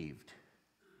believed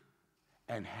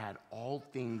and had all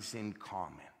things in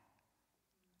common.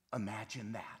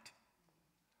 Imagine that.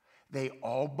 They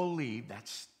all believed.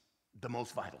 That's the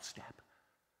most vital step.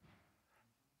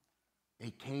 They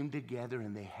came together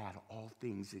and they had all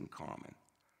things in common.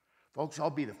 Folks, I'll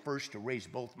be the first to raise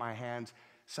both my hands.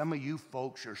 Some of you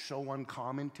folks are so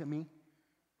uncommon to me.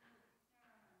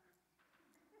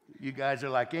 You guys are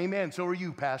like, amen, so are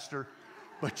you, Pastor.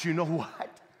 But you know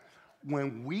what?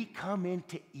 When we come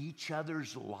into each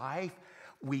other's life,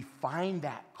 we find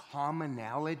that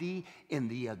commonality in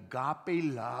the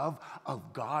agape love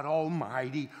of God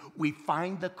Almighty. We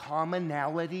find the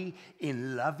commonality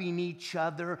in loving each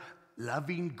other,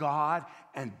 loving God,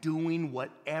 and doing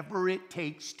whatever it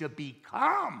takes to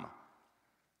become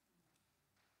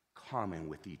common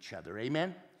with each other.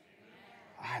 Amen?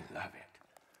 Amen. I love it.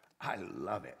 I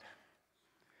love it.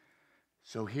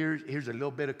 So here's a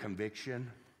little bit of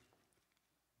conviction.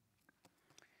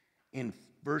 In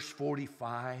verse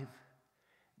 45,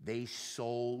 they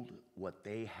sold what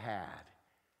they had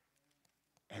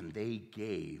and they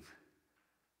gave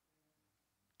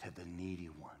to the needy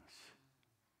ones.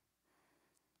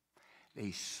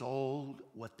 They sold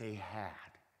what they had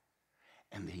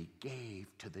and they gave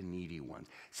to the needy ones.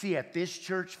 See, at this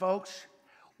church, folks,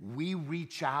 we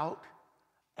reach out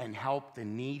and help the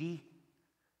needy,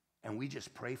 and we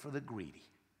just pray for the greedy.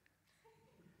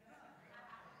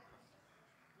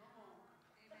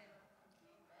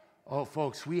 Oh,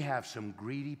 folks, we have some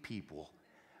greedy people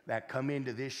that come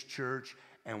into this church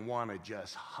and want to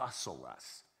just hustle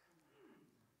us.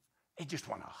 They just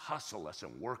want to hustle us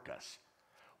and work us.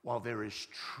 While there is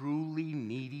truly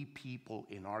needy people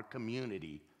in our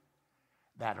community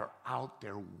that are out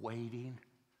there waiting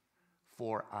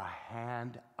for a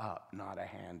hand up, not a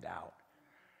handout.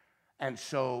 And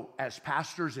so, as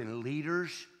pastors and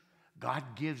leaders, God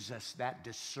gives us that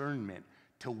discernment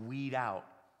to weed out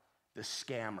the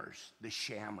scammers, the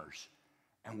shammers,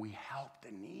 and we help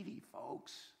the needy,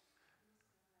 folks.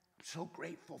 I'm so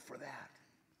grateful for that.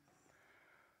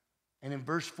 And in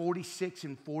verse 46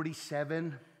 and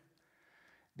 47,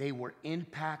 they were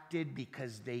impacted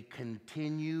because they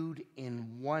continued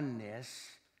in oneness,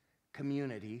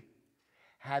 community,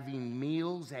 having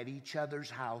meals at each other's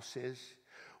houses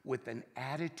with an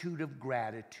attitude of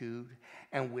gratitude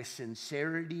and with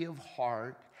sincerity of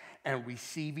heart and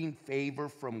receiving favor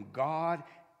from God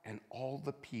and all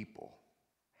the people.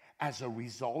 As a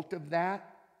result of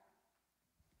that,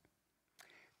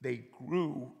 they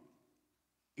grew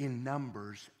in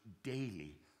numbers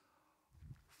daily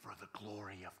for the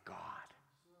glory of God.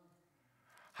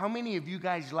 How many of you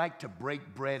guys like to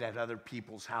break bread at other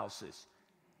people's houses?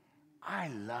 I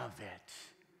love it.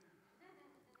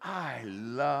 I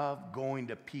love going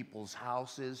to people's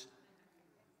houses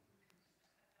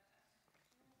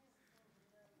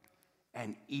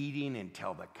and eating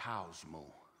until the cows moo.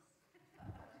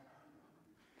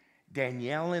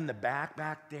 Danielle in the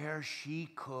back there, she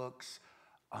cooks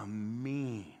a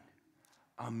mean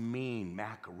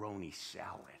macaroni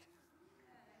salad.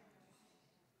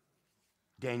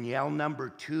 Danielle number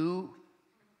 2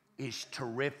 is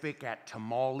terrific at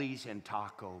tamales and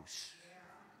tacos.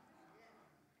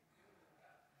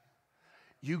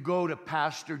 You go to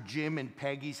Pastor Jim and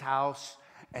Peggy's house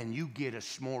and you get a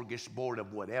smorgasbord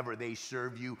of whatever they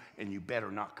serve you, and you better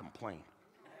not complain.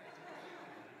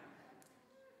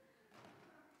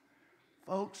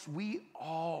 Folks, we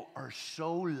all are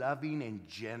so loving and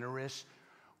generous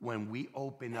when we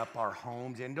open up our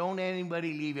homes. And don't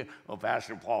anybody leave it, oh,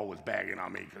 Pastor Paul was bagging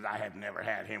on me because I have never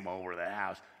had him over the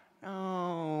house.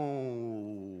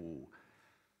 No.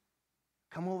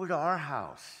 Come over to our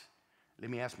house. Let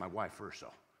me ask my wife first,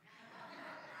 though.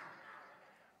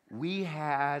 We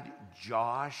had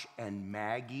Josh and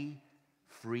Maggie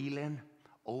Freeland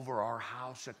over our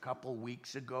house a couple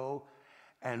weeks ago,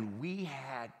 and we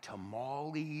had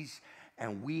tamales,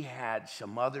 and we had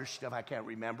some other stuff I can't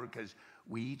remember because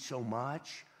we eat so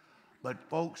much. But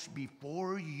folks,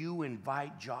 before you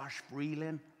invite Josh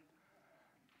Freeland,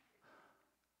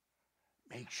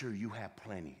 make sure you have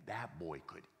plenty. That boy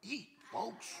could eat,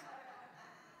 folks.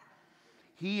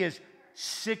 He is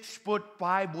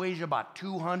 6'5", weighs about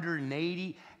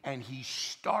 280, and he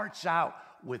starts out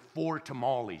with 4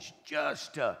 tamales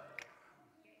just to.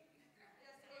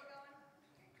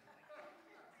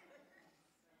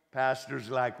 Pastor's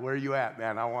like, where you at,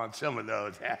 man? I want some of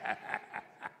those.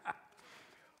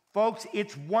 Folks,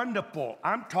 it's wonderful.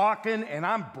 I'm talking and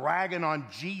I'm bragging on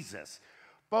Jesus.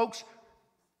 Folks,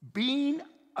 being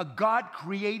a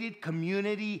God-created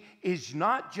community is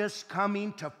not just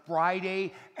coming to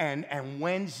Friday and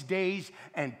Wednesdays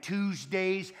and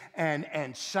Tuesdays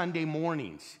and Sunday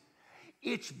mornings.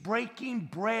 It's breaking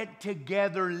bread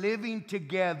together, living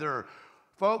together.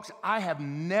 Folks, I have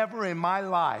never in my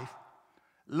life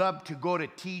loved to go to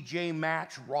TJ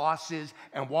Maxx, Ross's,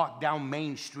 and walk down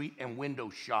Main Street and window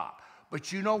shop.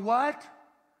 But you know what?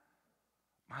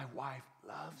 My wife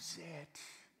loves it.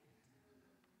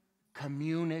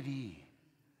 Community.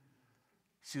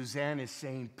 Suzanne is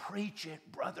saying, preach it,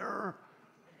 brother.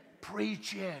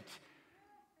 Preach it.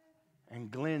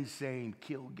 And Glenn's saying,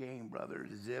 kill game, brother.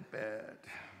 Zip it.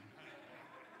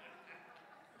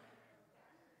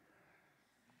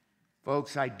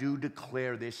 Folks, I do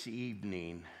declare this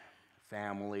evening,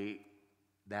 family,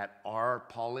 that our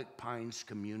Pollock Pines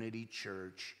Community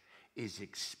Church is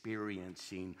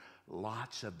experiencing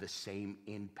lots of the same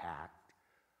impact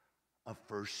of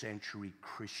first century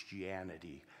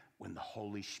Christianity when the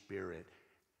Holy Spirit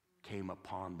came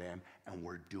upon them, and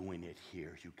we're doing it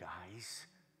here, you guys.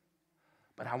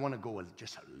 But I want to go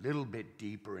just a little bit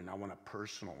deeper, and I want to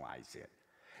personalize it.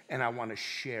 And I want to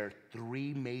share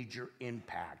 3 major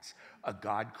impacts a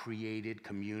God-created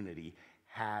community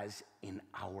has in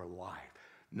our life.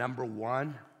 Number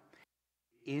 1,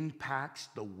 impacts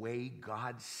the way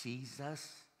God sees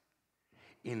us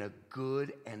in a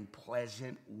good and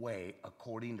pleasant way,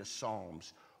 according to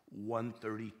Psalms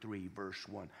 133, verse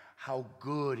 1. How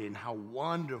good and how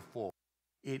wonderful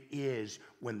it is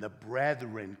when the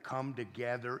brethren come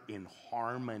together in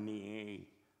harmony,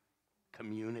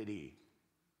 community.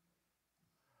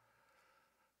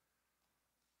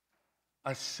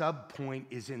 A subpoint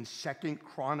is in 2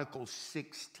 Chronicles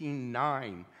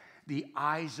 16:9. The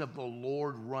eyes of the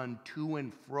Lord run to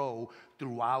and fro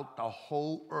throughout the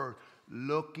whole earth,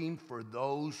 looking for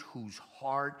those whose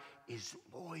heart is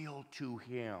loyal to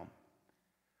him.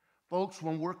 Folks,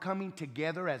 when we're coming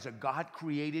together as a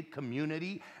God-created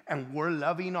community and we're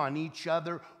loving on each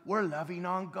other, we're loving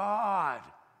on God.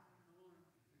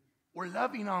 We're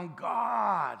loving on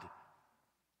God.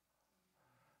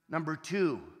 Number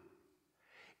 2,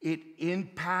 it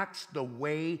impacts the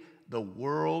way the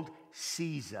world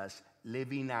sees us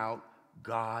living out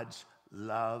God's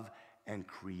love and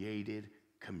created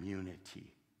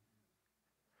community.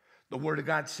 The Word of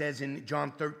God says in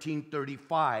John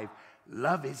 13:35,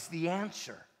 love is the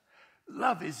answer.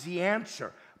 Love is the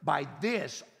answer. By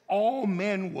this, all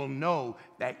men will know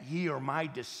that ye are my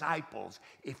disciples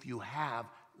if you have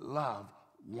love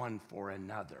one for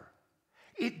another.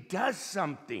 It does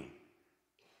something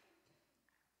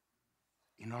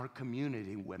in our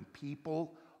community when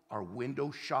people are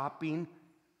window shopping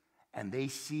and they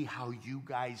see how you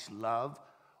guys love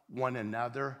one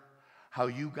another, how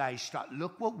you guys start.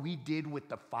 Look what we did with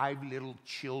the 5 little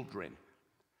children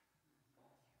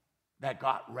that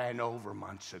got ran over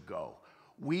months ago.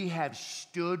 We have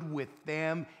stood with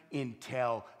them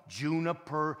until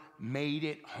Juniper made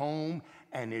it home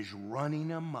and is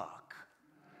running amok,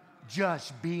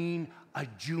 just being a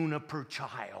Juniper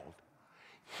child.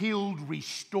 Healed,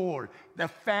 restored. The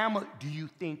family, do you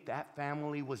think that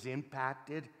family was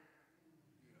impacted?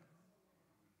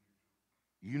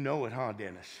 You know it, huh,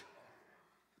 Dennis?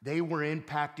 They were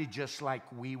impacted just like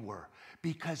we were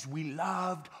because we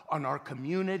loved on our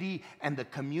community, and the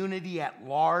community at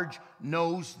large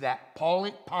knows that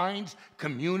Pollock Pines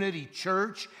Community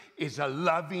Church is a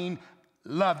loving,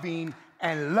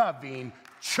 and loving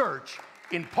church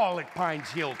in Pollock Pines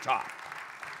Hilltop.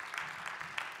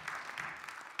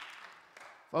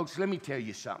 Folks, let me tell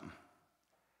you something.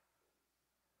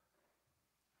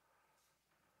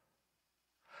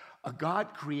 A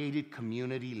God-created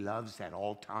community loves at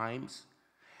all times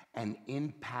and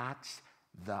impacts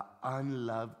the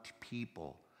unloved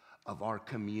people of our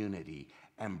community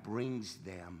and brings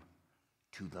them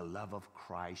to the love of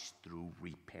Christ through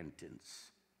repentance.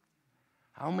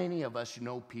 How many of us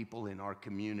know people in our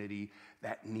community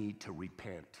that need to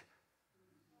repent?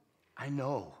 I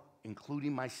know,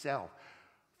 including myself.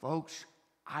 Folks,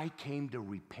 I came to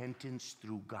repentance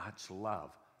through God's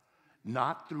love,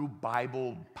 not through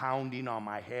Bible pounding on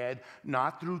my head,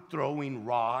 not through throwing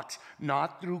rocks,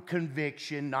 not through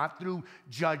conviction, not through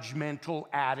judgmental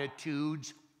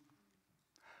attitudes.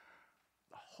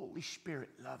 The Holy Spirit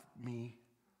loved me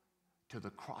to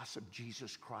the cross of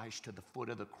Jesus Christ, to the foot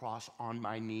of the cross on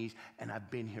my knees, and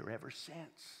I've been here ever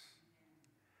since.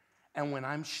 And when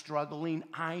I'm struggling,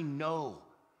 I know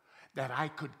that I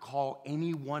could call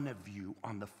any one of you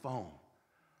on the phone,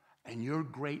 and your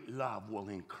great love will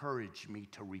encourage me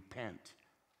to repent.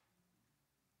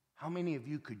 How many of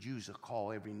you could use a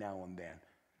call every now and then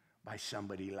by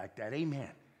somebody like that?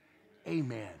 Amen.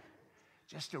 Amen.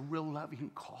 Just a real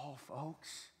loving call,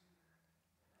 folks.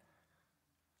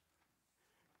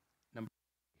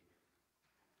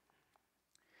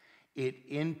 It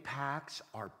impacts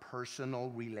our personal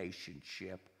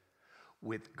relationship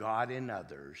with God and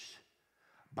others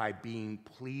by being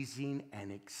pleasing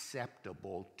and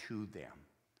acceptable to them.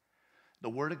 The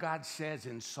Word of God says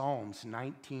in Psalms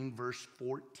 19, verse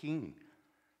 14,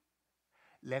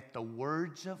 let the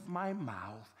words of my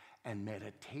mouth and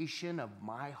meditation of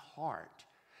my heart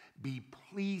be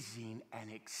pleasing and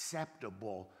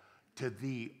acceptable to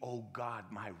thee, O God,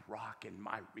 my rock and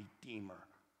my redeemer.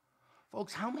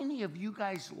 Folks, how many of you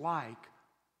guys like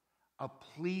a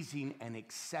pleasing and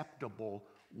acceptable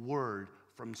word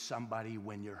from somebody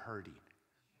when you're hurting?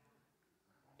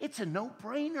 It's a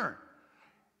no-brainer.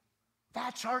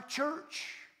 That's our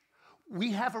church.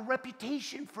 We have a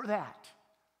reputation for that.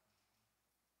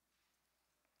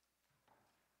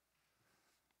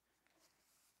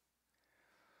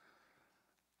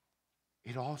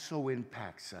 It also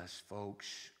impacts us,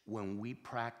 folks, when we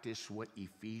practice what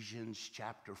Ephesians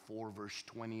chapter 4, verse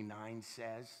 29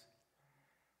 says.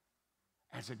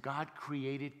 As a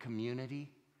God-created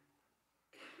community,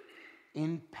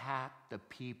 impact the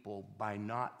people by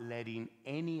not letting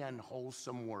any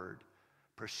unwholesome word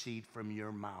proceed from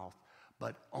your mouth,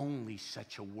 but only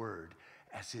such a word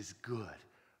as is good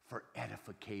for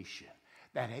edification,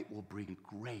 that it will bring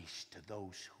grace to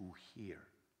those who hear.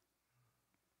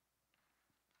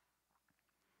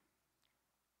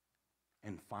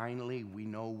 And finally, we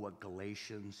know what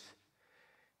Galatians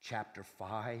chapter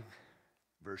 5,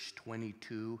 verse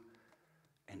 22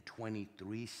 and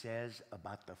 23 says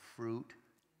about the fruit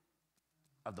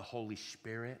of the Holy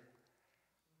Spirit: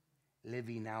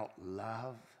 living out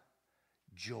love,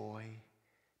 joy,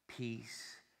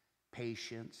 peace,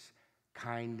 patience,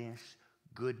 kindness,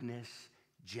 goodness,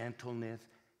 gentleness,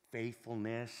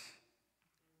 faithfulness,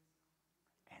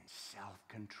 and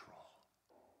self-control.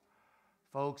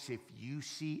 Folks, if you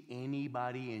see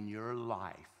anybody in your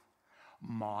life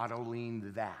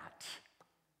modeling that,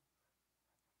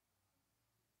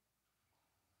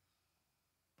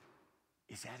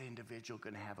 is that individual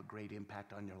going to have a great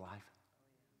impact on your life?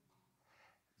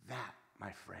 That,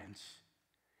 my friends,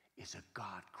 is a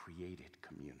God-created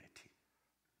community.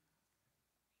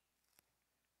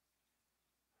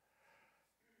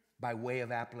 By way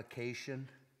of application,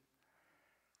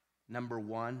 number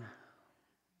one,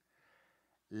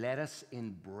 let us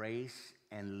embrace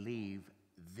and leave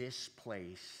this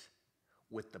place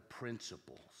with the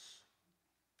principles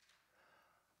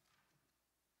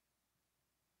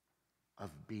of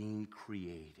being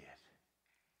created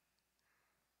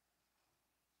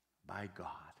by God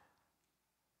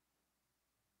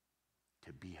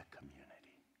to be a community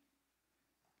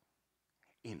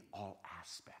in all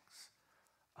aspects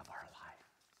of our life.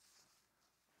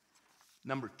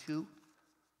 Number two,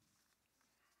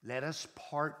 let us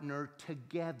partner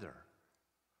together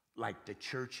like the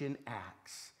church in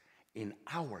Acts in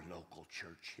our local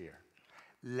church here.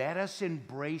 Let us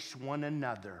embrace one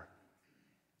another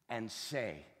and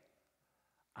say,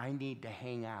 I need to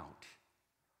hang out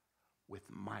with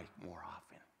Mike more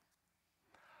often.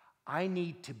 I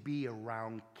need to be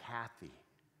around Kathy.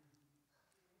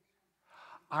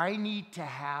 I need to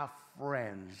have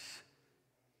friends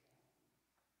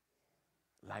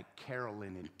like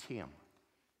Carolyn and Tim.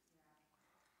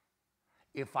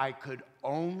 If I could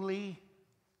only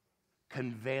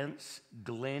convince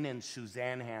Glenn and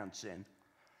Suzanne Hansen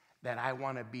that I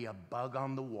want to be a bug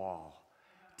on the wall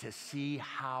to see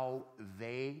how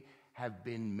they have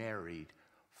been married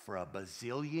for a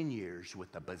bazillion years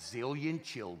with a bazillion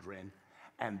children,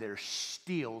 and they're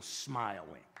still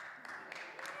smiling.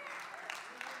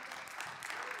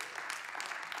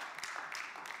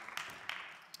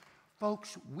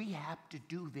 Folks, we have to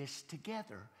do this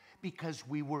together because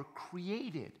we were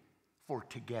created for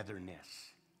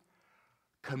togetherness.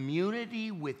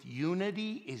 Community with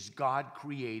unity is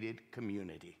God-created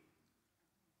community.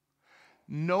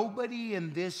 Nobody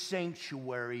in this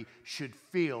sanctuary should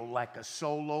feel like a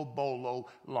solo bolo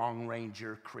Long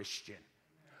Ranger Christian.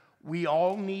 We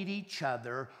all need each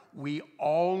other. We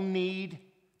all need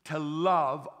to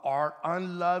love our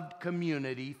unloved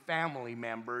community, family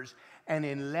members. And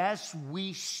unless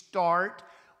we start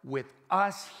with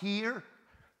us here,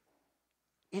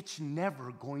 it's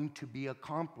never going to be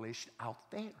accomplished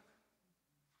out there.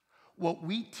 What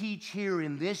we teach here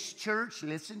in this church,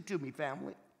 listen to me,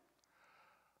 family,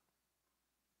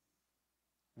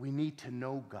 we need to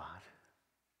know God.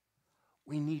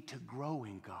 We need to grow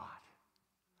in God.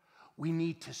 We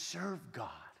need to serve God.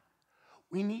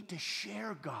 We need to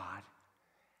share God.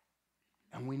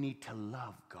 And we need to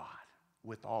love God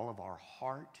with all of our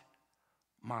heart,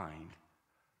 mind.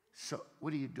 So,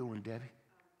 what are you doing, Debbie?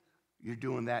 You're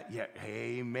doing that? Yeah,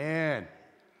 amen.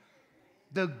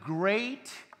 The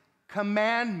great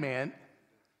commandment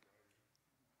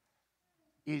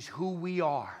is who we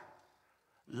are,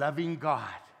 loving God.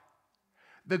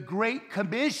 The Great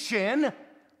Commission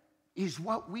is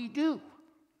what we do.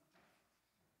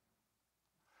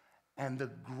 And the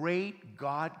great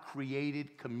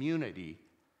God-created community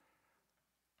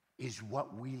is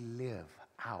what we live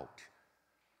out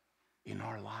in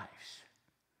our lives.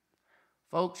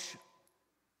 Folks,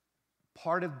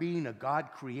 part of being a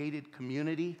God-created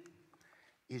community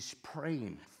is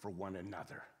praying for one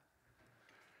another.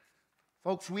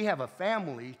 Folks, we have a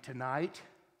family tonight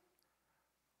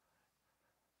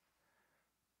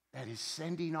that is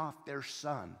sending off their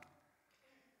son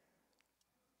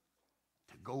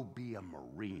to go be a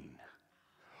Marine.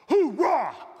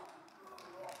 Hoorah!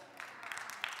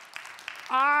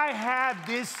 I had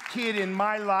this kid in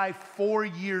my life 4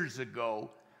 years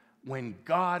ago when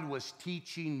God was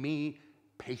teaching me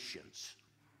patience.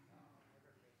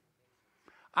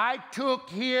 I took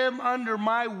him under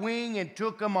my wing and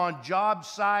took him on job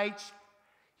sites.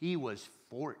 He was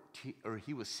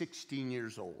 16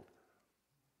 years old.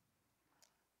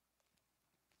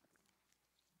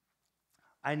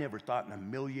 I never thought in a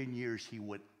million years he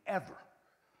would ever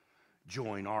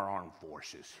join our armed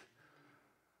forces.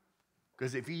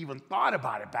 Because if he even thought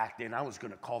about it back then, I was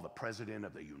going to call the President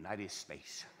of the United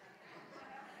States.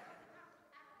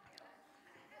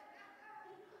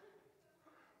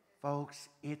 Folks,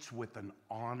 it's with an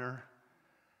honor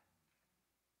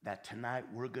that tonight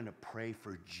we're going to pray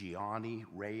for Gianni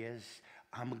Reyes.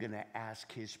 I'm going to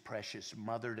ask his precious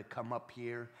mother to come up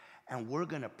here, and we're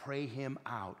going to pray him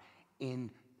out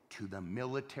into the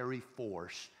military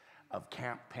force of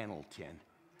Camp Pendleton.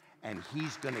 And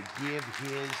he's going to give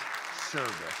his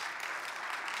service.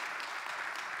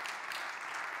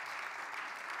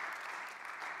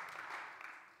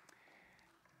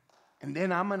 And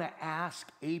then I'm going to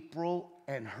ask April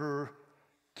and her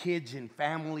kids and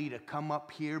family to come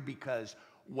up here because,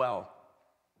 well,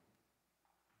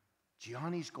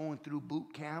 Gianni's going through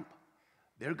boot camp.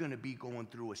 They're going to be going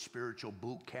through a spiritual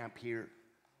boot camp here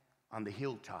on the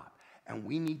hilltop, and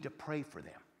we need to pray for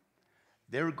them.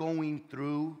 They're going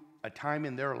through a time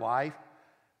in their life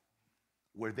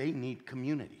where they need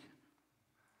community.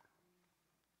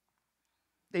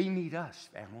 They need us,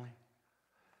 family.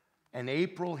 And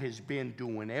April has been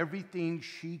doing everything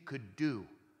she could do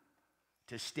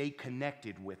to stay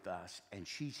connected with us, and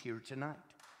she's here tonight.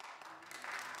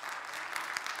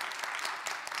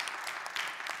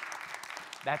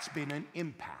 That's been an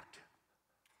impact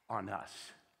on us.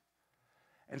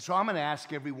 And so I'm going to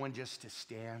ask everyone just to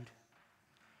stand.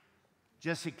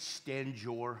 Just extend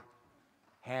your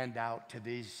hand out to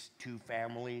these two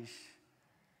families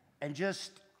and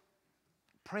just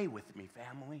pray with me,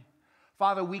 family.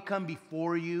 Father, we come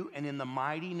before you, and in the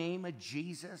mighty name of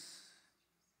Jesus,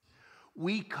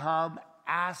 we come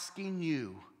asking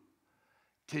you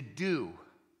to do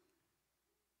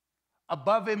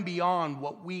above and beyond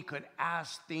what we could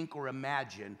ask, think, or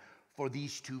imagine for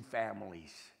these two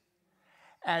families.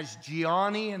 As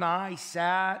Gianni and I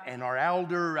sat, and our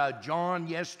elder John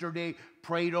yesterday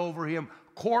prayed over him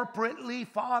corporately,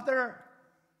 Father,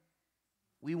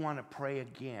 we want to pray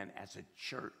again as a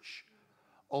church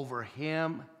over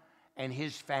him and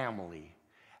his family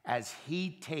as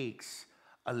he takes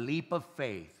a leap of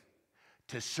faith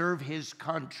to serve his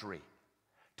country,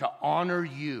 to honor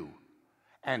you,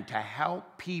 and to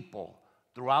help people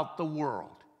throughout the world.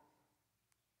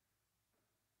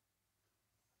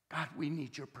 God, we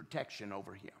need your protection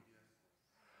over him.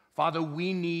 Father,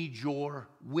 we need your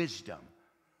wisdom.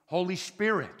 Holy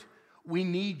Spirit, we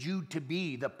need you to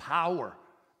be the power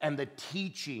and the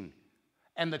teaching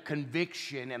and the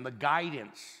conviction and the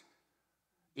guidance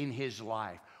in his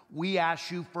life. We ask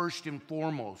you first and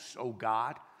foremost, oh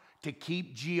God, to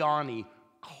keep Gianni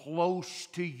close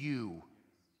to you,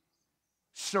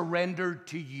 surrendered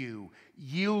to you,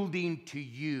 yielding to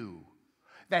you,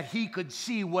 that he could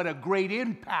see what a great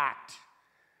impact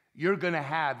you're going to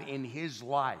have in his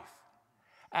life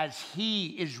as he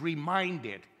is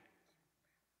reminded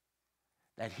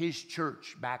that his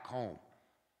church back home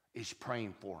is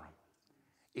praying for him,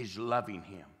 is loving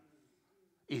him,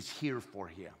 is here for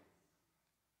him.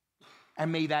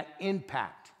 And may that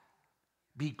impact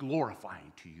be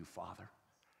glorifying to you, Father.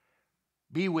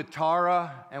 Be with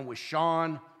Tara and with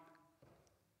Sean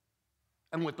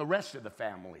and with the rest of the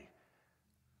family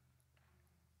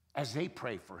as they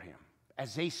pray for him,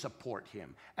 as they support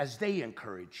him, as they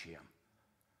encourage him.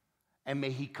 And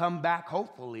may he come back,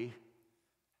 hopefully,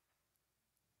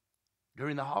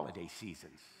 during the holiday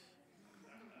seasons.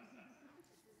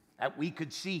 That we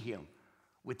could see him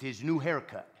with his new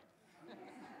haircut.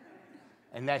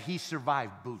 And that he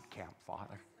survived boot camp,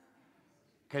 Father.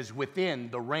 Because within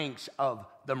the ranks of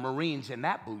the Marines in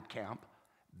that boot camp,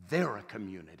 they're a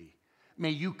community.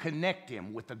 May you connect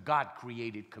him with the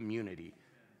God-created community.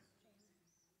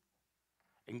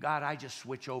 And God, I just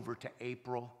switch over to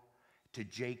April, to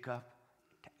Jacob,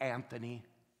 to Anthony.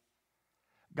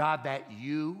 God, that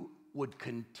you would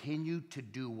continue to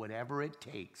do whatever it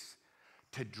takes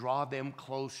to draw them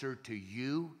closer to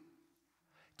you,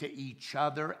 to each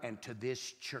other, and to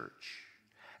this church.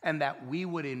 And that we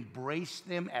would embrace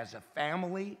them as a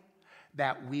family,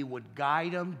 that we would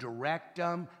guide them, direct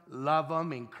them, love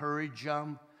them, encourage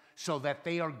them, so that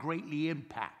they are greatly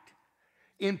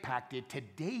impacted to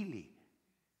daily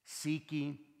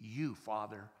seeking you,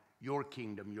 Father, your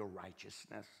kingdom, your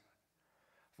righteousness.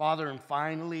 Father, and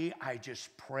finally, I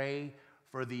just pray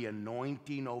for the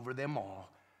anointing over them all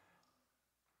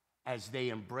as they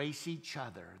embrace each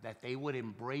other, that they would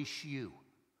embrace you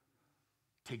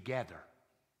together,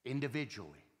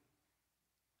 individually,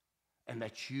 and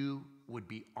that you would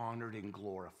be honored and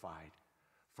glorified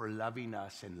for loving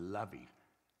us and loving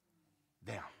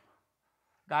them.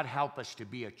 God, help us to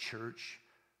be a church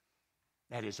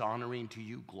that is honoring to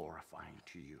you, glorifying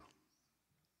to you.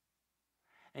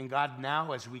 And God,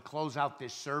 now as we close out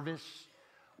this service,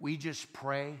 we just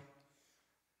pray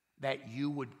that you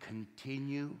would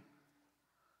continue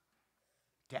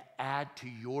to add to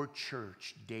your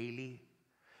church daily,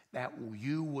 that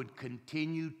you would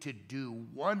continue to do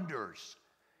wonders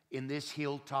in this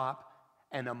hilltop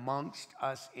and amongst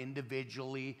us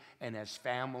individually and as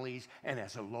families and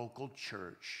as a local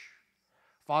church.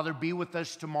 Father, be with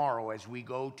us tomorrow as we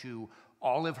go to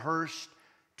Olivehurst,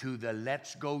 to the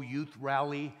Let's Go Youth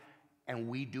Rally, and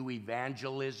we do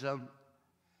evangelism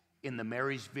in the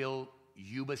Marysville,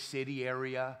 Yuba City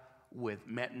area with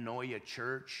Metanoia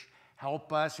Church.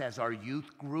 Help us as our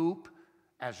youth group,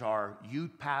 as our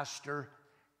youth pastor,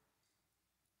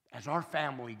 as our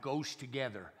family goes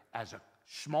together as a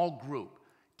small group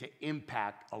to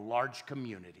impact a large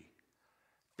community.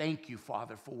 Thank you,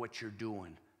 Father, for what you're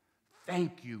doing.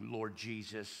 Thank you, Lord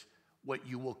Jesus, what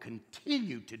you will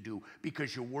continue to do,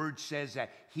 because your word says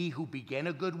that he who began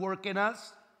a good work in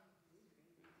us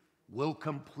will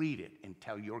complete it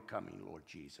until your coming, Lord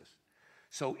Jesus.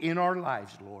 So in our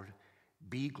lives, Lord,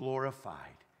 be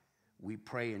glorified. We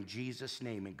pray in Jesus'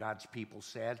 name, and God's people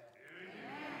said, amen.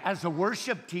 As the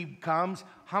worship team comes,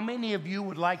 how many of you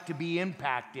would like to be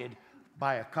impacted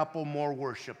by a couple more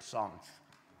worship songs?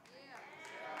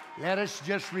 Let us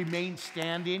just remain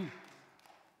standing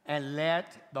and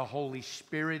let the Holy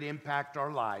Spirit impact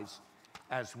our lives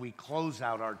as we close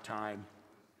out our time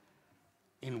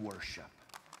in worship.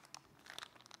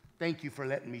 Thank you for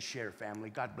letting me share,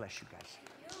 family. God bless you guys.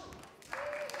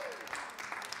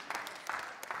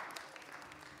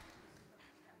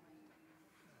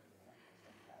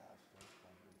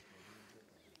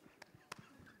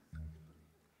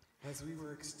 As we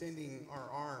were extending our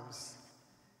arms,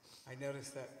 I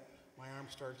noticed that my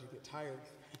arms started to get tired.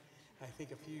 I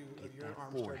think a few of your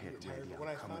arms started to get tired. But what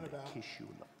I thought about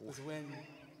was when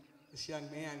this young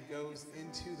man goes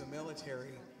into the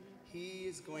military, he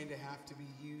is going to have to be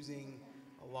using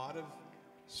a lot of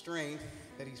strength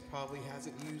that he's probably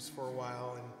hasn't used for a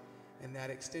while, and that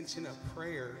extension of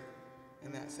prayer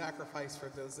and that sacrifice for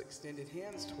those extended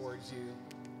hands towards you.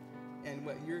 And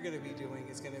what you're going to be doing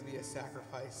is going to be a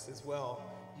sacrifice as well,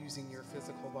 using your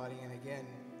physical body. And again,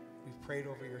 we've prayed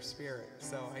over your spirit.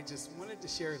 So I just wanted to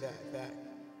share that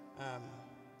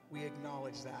we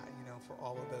acknowledge that, for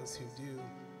all of those who do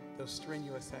those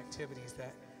strenuous activities,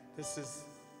 that this is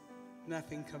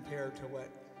nothing compared to what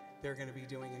they're going to be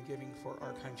doing and giving for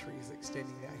our country, is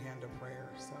extending that hand of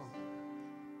prayer. So.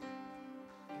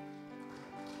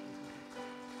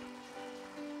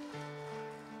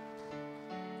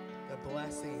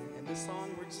 Blessing. And this song,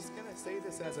 we're just going to say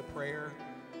this as a prayer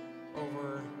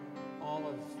over all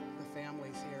of the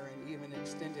families here and even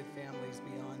extended families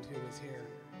beyond who is here.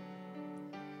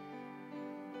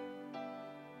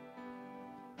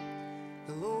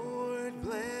 The Lord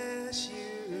bless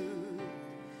you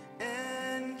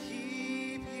and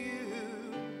keep you,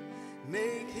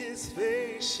 make his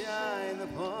face shine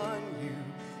upon you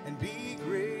and be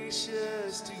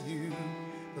gracious to you.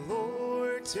 The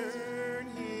Lord turn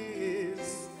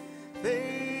his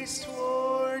face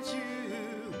toward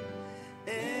you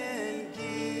and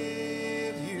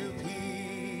give you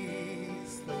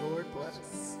peace. The Lord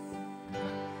bless.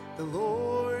 The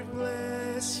Lord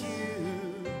bless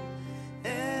you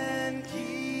and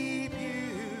keep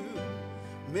you,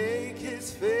 make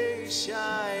his face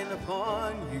shine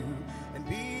upon you and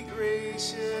be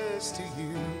gracious to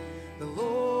you. The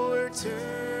Lord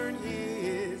turn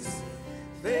his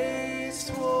face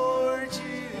toward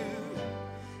you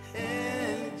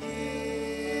and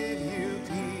give you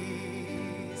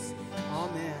peace.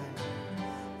 Amen.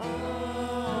 Amen.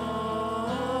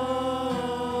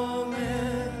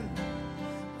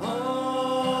 Amen.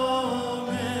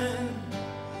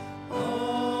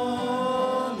 Amen.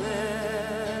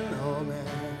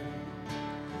 Amen.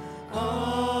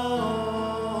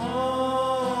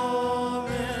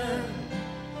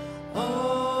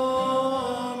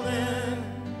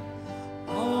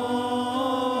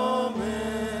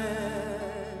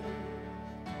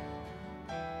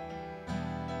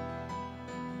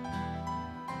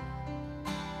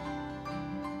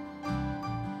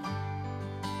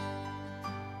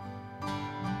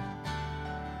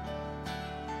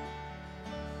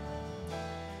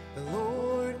 The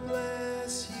Lord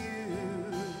bless you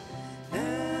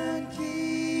and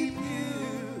keep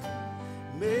you,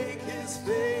 make his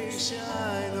face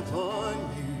shine upon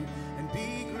you and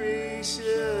be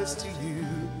gracious to you.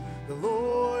 The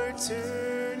Lord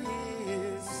turn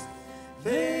his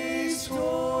face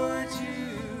toward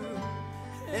you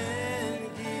and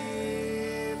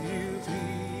give you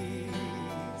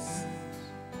peace.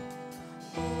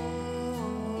 Amen.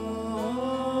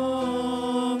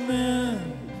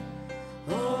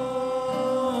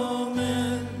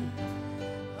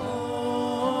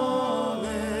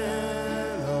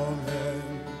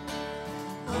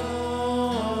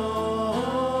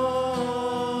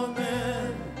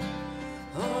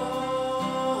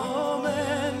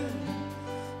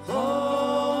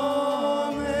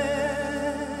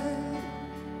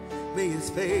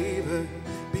 favor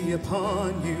be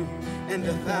upon you and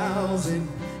 1,000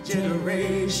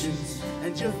 generations,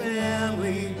 and your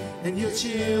family and your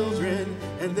children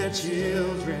and their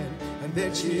children and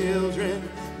their children.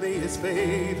 May his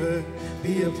favor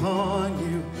be upon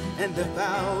you and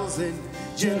 1,000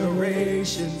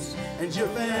 generations, and your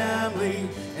family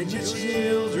and your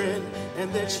children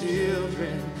and their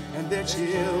children and their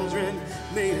children.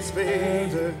 May his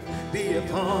favor be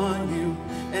upon you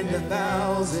and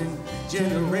 1,000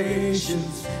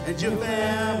 generations, and your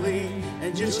family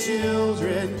and your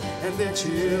children and their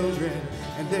children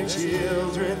and their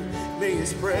children. May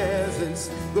his presence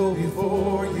go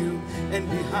before you and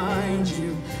behind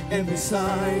you and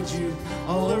beside you,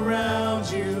 all around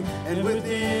you and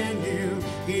within you.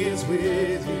 He is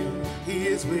with you. He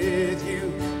is with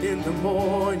you in the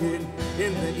morning,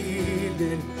 in the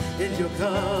evening, in your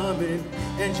coming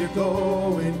and your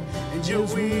going, and your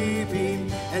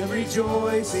weeping and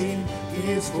rejoicing.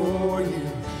 He is for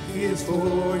you. He is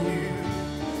for you.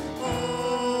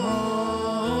 Amen.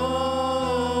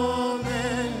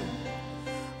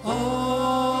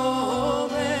 Amen.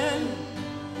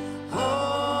 Amen.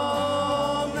 Amen.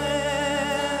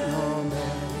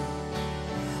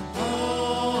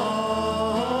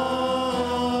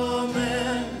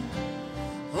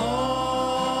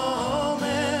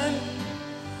 Amen.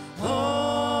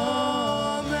 Amen.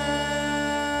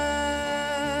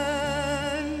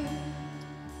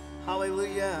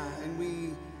 Hallelujah. And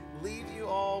we leave you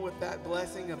all with that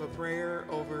blessing of a prayer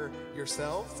over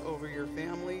yourselves, over your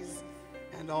families,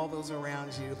 and all those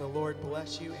around you. The Lord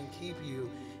bless you and keep you,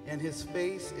 and his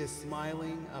face is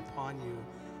smiling upon you.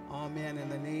 Amen. In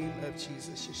the name of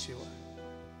Jesus Yeshua.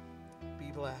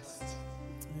 Be blessed.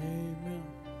 Amen.